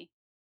Fantasy?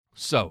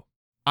 So,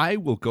 I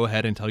will go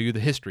ahead and tell you the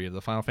history of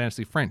the Final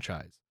Fantasy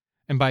franchise.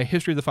 And by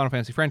history of the Final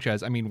Fantasy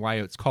franchise, I mean why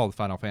it's called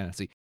Final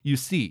Fantasy. You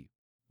see,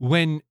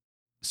 when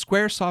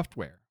Square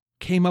Software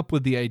came up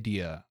with the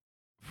idea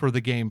for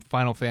the game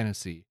Final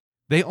Fantasy,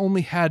 they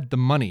only had the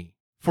money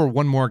for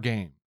one more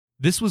game.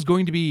 This was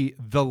going to be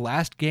the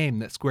last game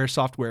that Square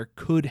Software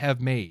could have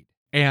made.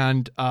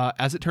 And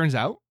as it turns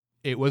out,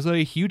 it was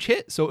a huge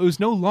hit. So it was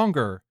no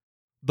longer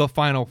the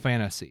Final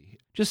Fantasy.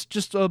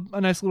 Just a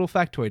nice little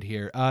factoid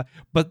here.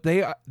 But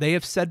they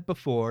have said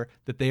before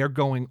that they are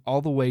going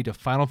all the way to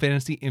Final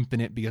Fantasy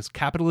Infinite because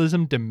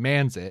capitalism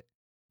demands it.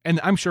 And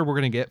I'm sure we're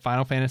going to get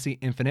Final Fantasy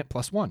Infinite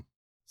 +1.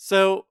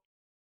 So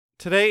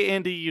today,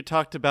 Andy, you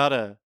talked about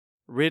a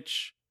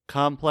rich,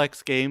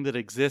 complex game that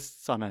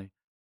exists on a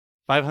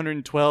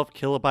 512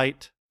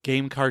 kilobyte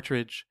game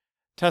cartridge.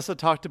 Tessa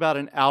talked about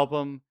an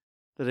album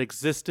that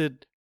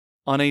existed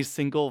on a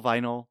single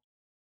vinyl.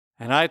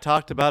 And I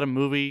talked about a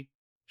movie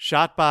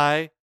shot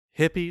by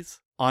hippies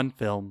on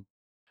film.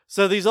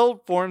 So these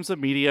old forms of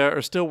media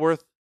are still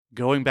worth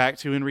going back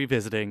to and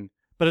revisiting.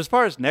 But as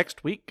far as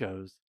next week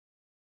goes,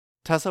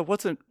 Tessa,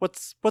 what's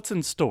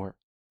in store?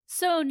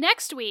 So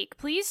next week,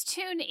 please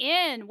tune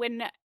in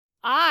when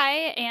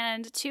I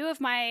and two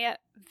of my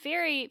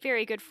very,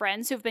 very good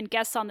friends who've been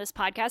guests on this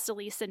podcast,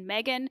 Elise and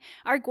Megan,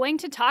 are going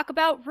to talk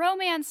about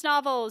romance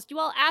novels. You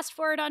all asked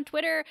for it on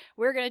Twitter.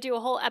 We're going to do a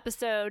whole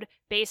episode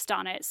based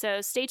on it. So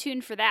stay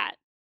tuned for that.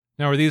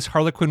 Now, are these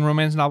Harlequin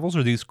romance novels?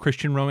 Are these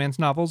Christian romance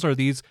novels? Are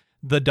these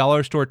the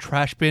dollar store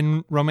trash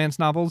bin romance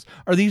novels?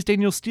 Are these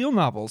Danielle Steele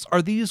novels?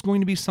 Are these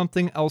going to be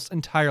something else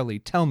entirely?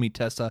 Tell me,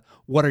 Tessa,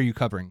 what are you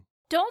covering?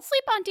 Don't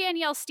sleep on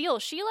Danielle Steele.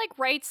 She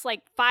writes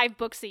 5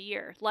 books a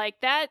year.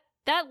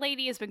 That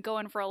lady has been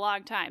going for a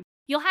long time.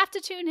 You'll have to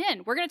tune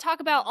in. We're going to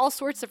talk about all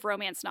sorts of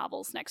romance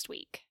novels next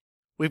week.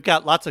 We've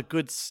got lots of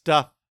good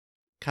stuff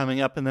coming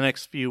up in the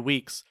next few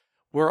weeks.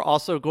 We're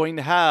also going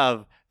to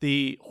have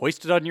the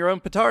Hoisted on Your Own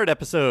Petard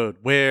episode,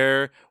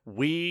 where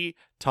we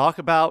talk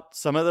about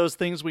some of those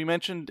things we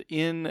mentioned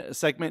in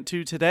segment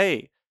 2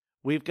 today.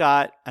 We've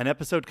got an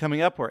episode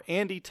coming up where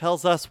Andy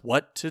tells us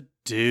what to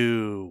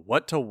do,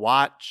 what to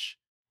watch,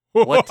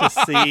 what to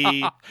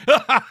see.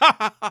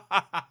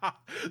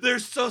 They're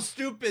so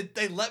stupid.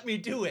 They let me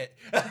do it.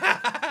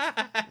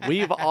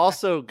 We've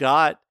also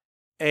got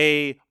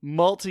a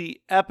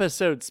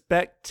multi-episode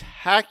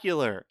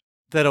spectacular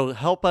that'll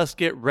help us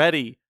get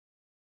ready.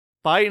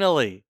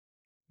 Finally,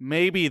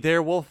 maybe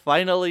there will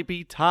finally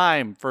be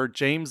time for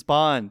James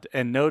Bond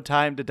and No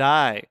Time to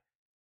Die.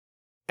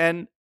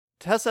 And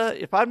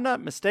Tessa, if I'm not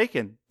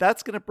mistaken,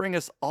 that's going to bring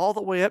us all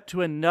the way up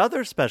to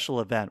another special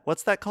event.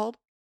 What's that called?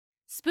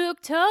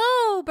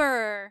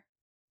 Spooktober!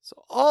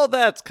 So all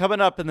that's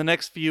coming up in the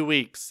next few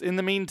weeks. In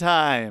the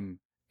meantime,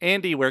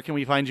 Andy, where can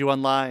we find you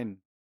online?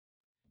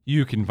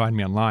 You can find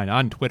me online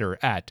on Twitter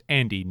at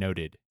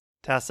AndyNoted.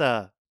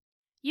 Tessa.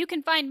 You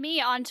can find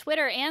me on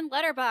Twitter and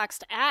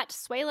Letterboxd at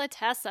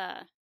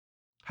SwaylaTessa.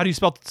 How do you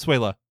spell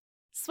Swayla?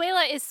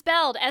 Swayla is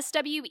spelled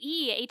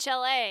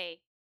SWEHLA.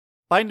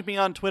 Find me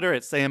on Twitter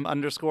at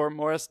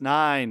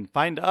Sam_Morris9.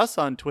 Find us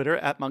on Twitter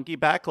at Monkey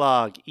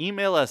Backlog.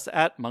 Email us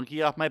at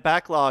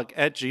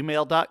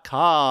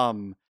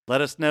monkeyoffmybacklog@gmail.com.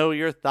 Let us know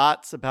your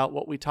thoughts about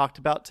what we talked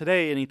about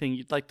today, anything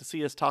you'd like to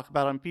see us talk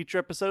about on future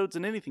episodes,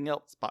 and anything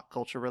else pop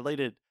culture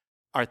related.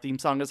 Our theme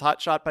song is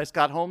Hot Shot by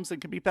Scott Holmes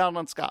and can be found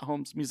on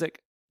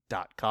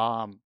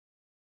scottholmesmusic.com.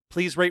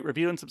 Please rate,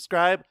 review, and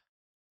subscribe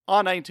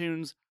on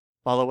iTunes.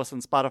 Follow us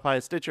on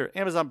Spotify, Stitcher,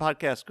 Amazon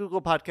Podcasts,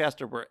 Google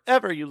Podcasts, or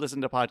wherever you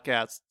listen to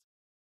podcasts.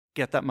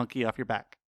 Get that monkey off your back.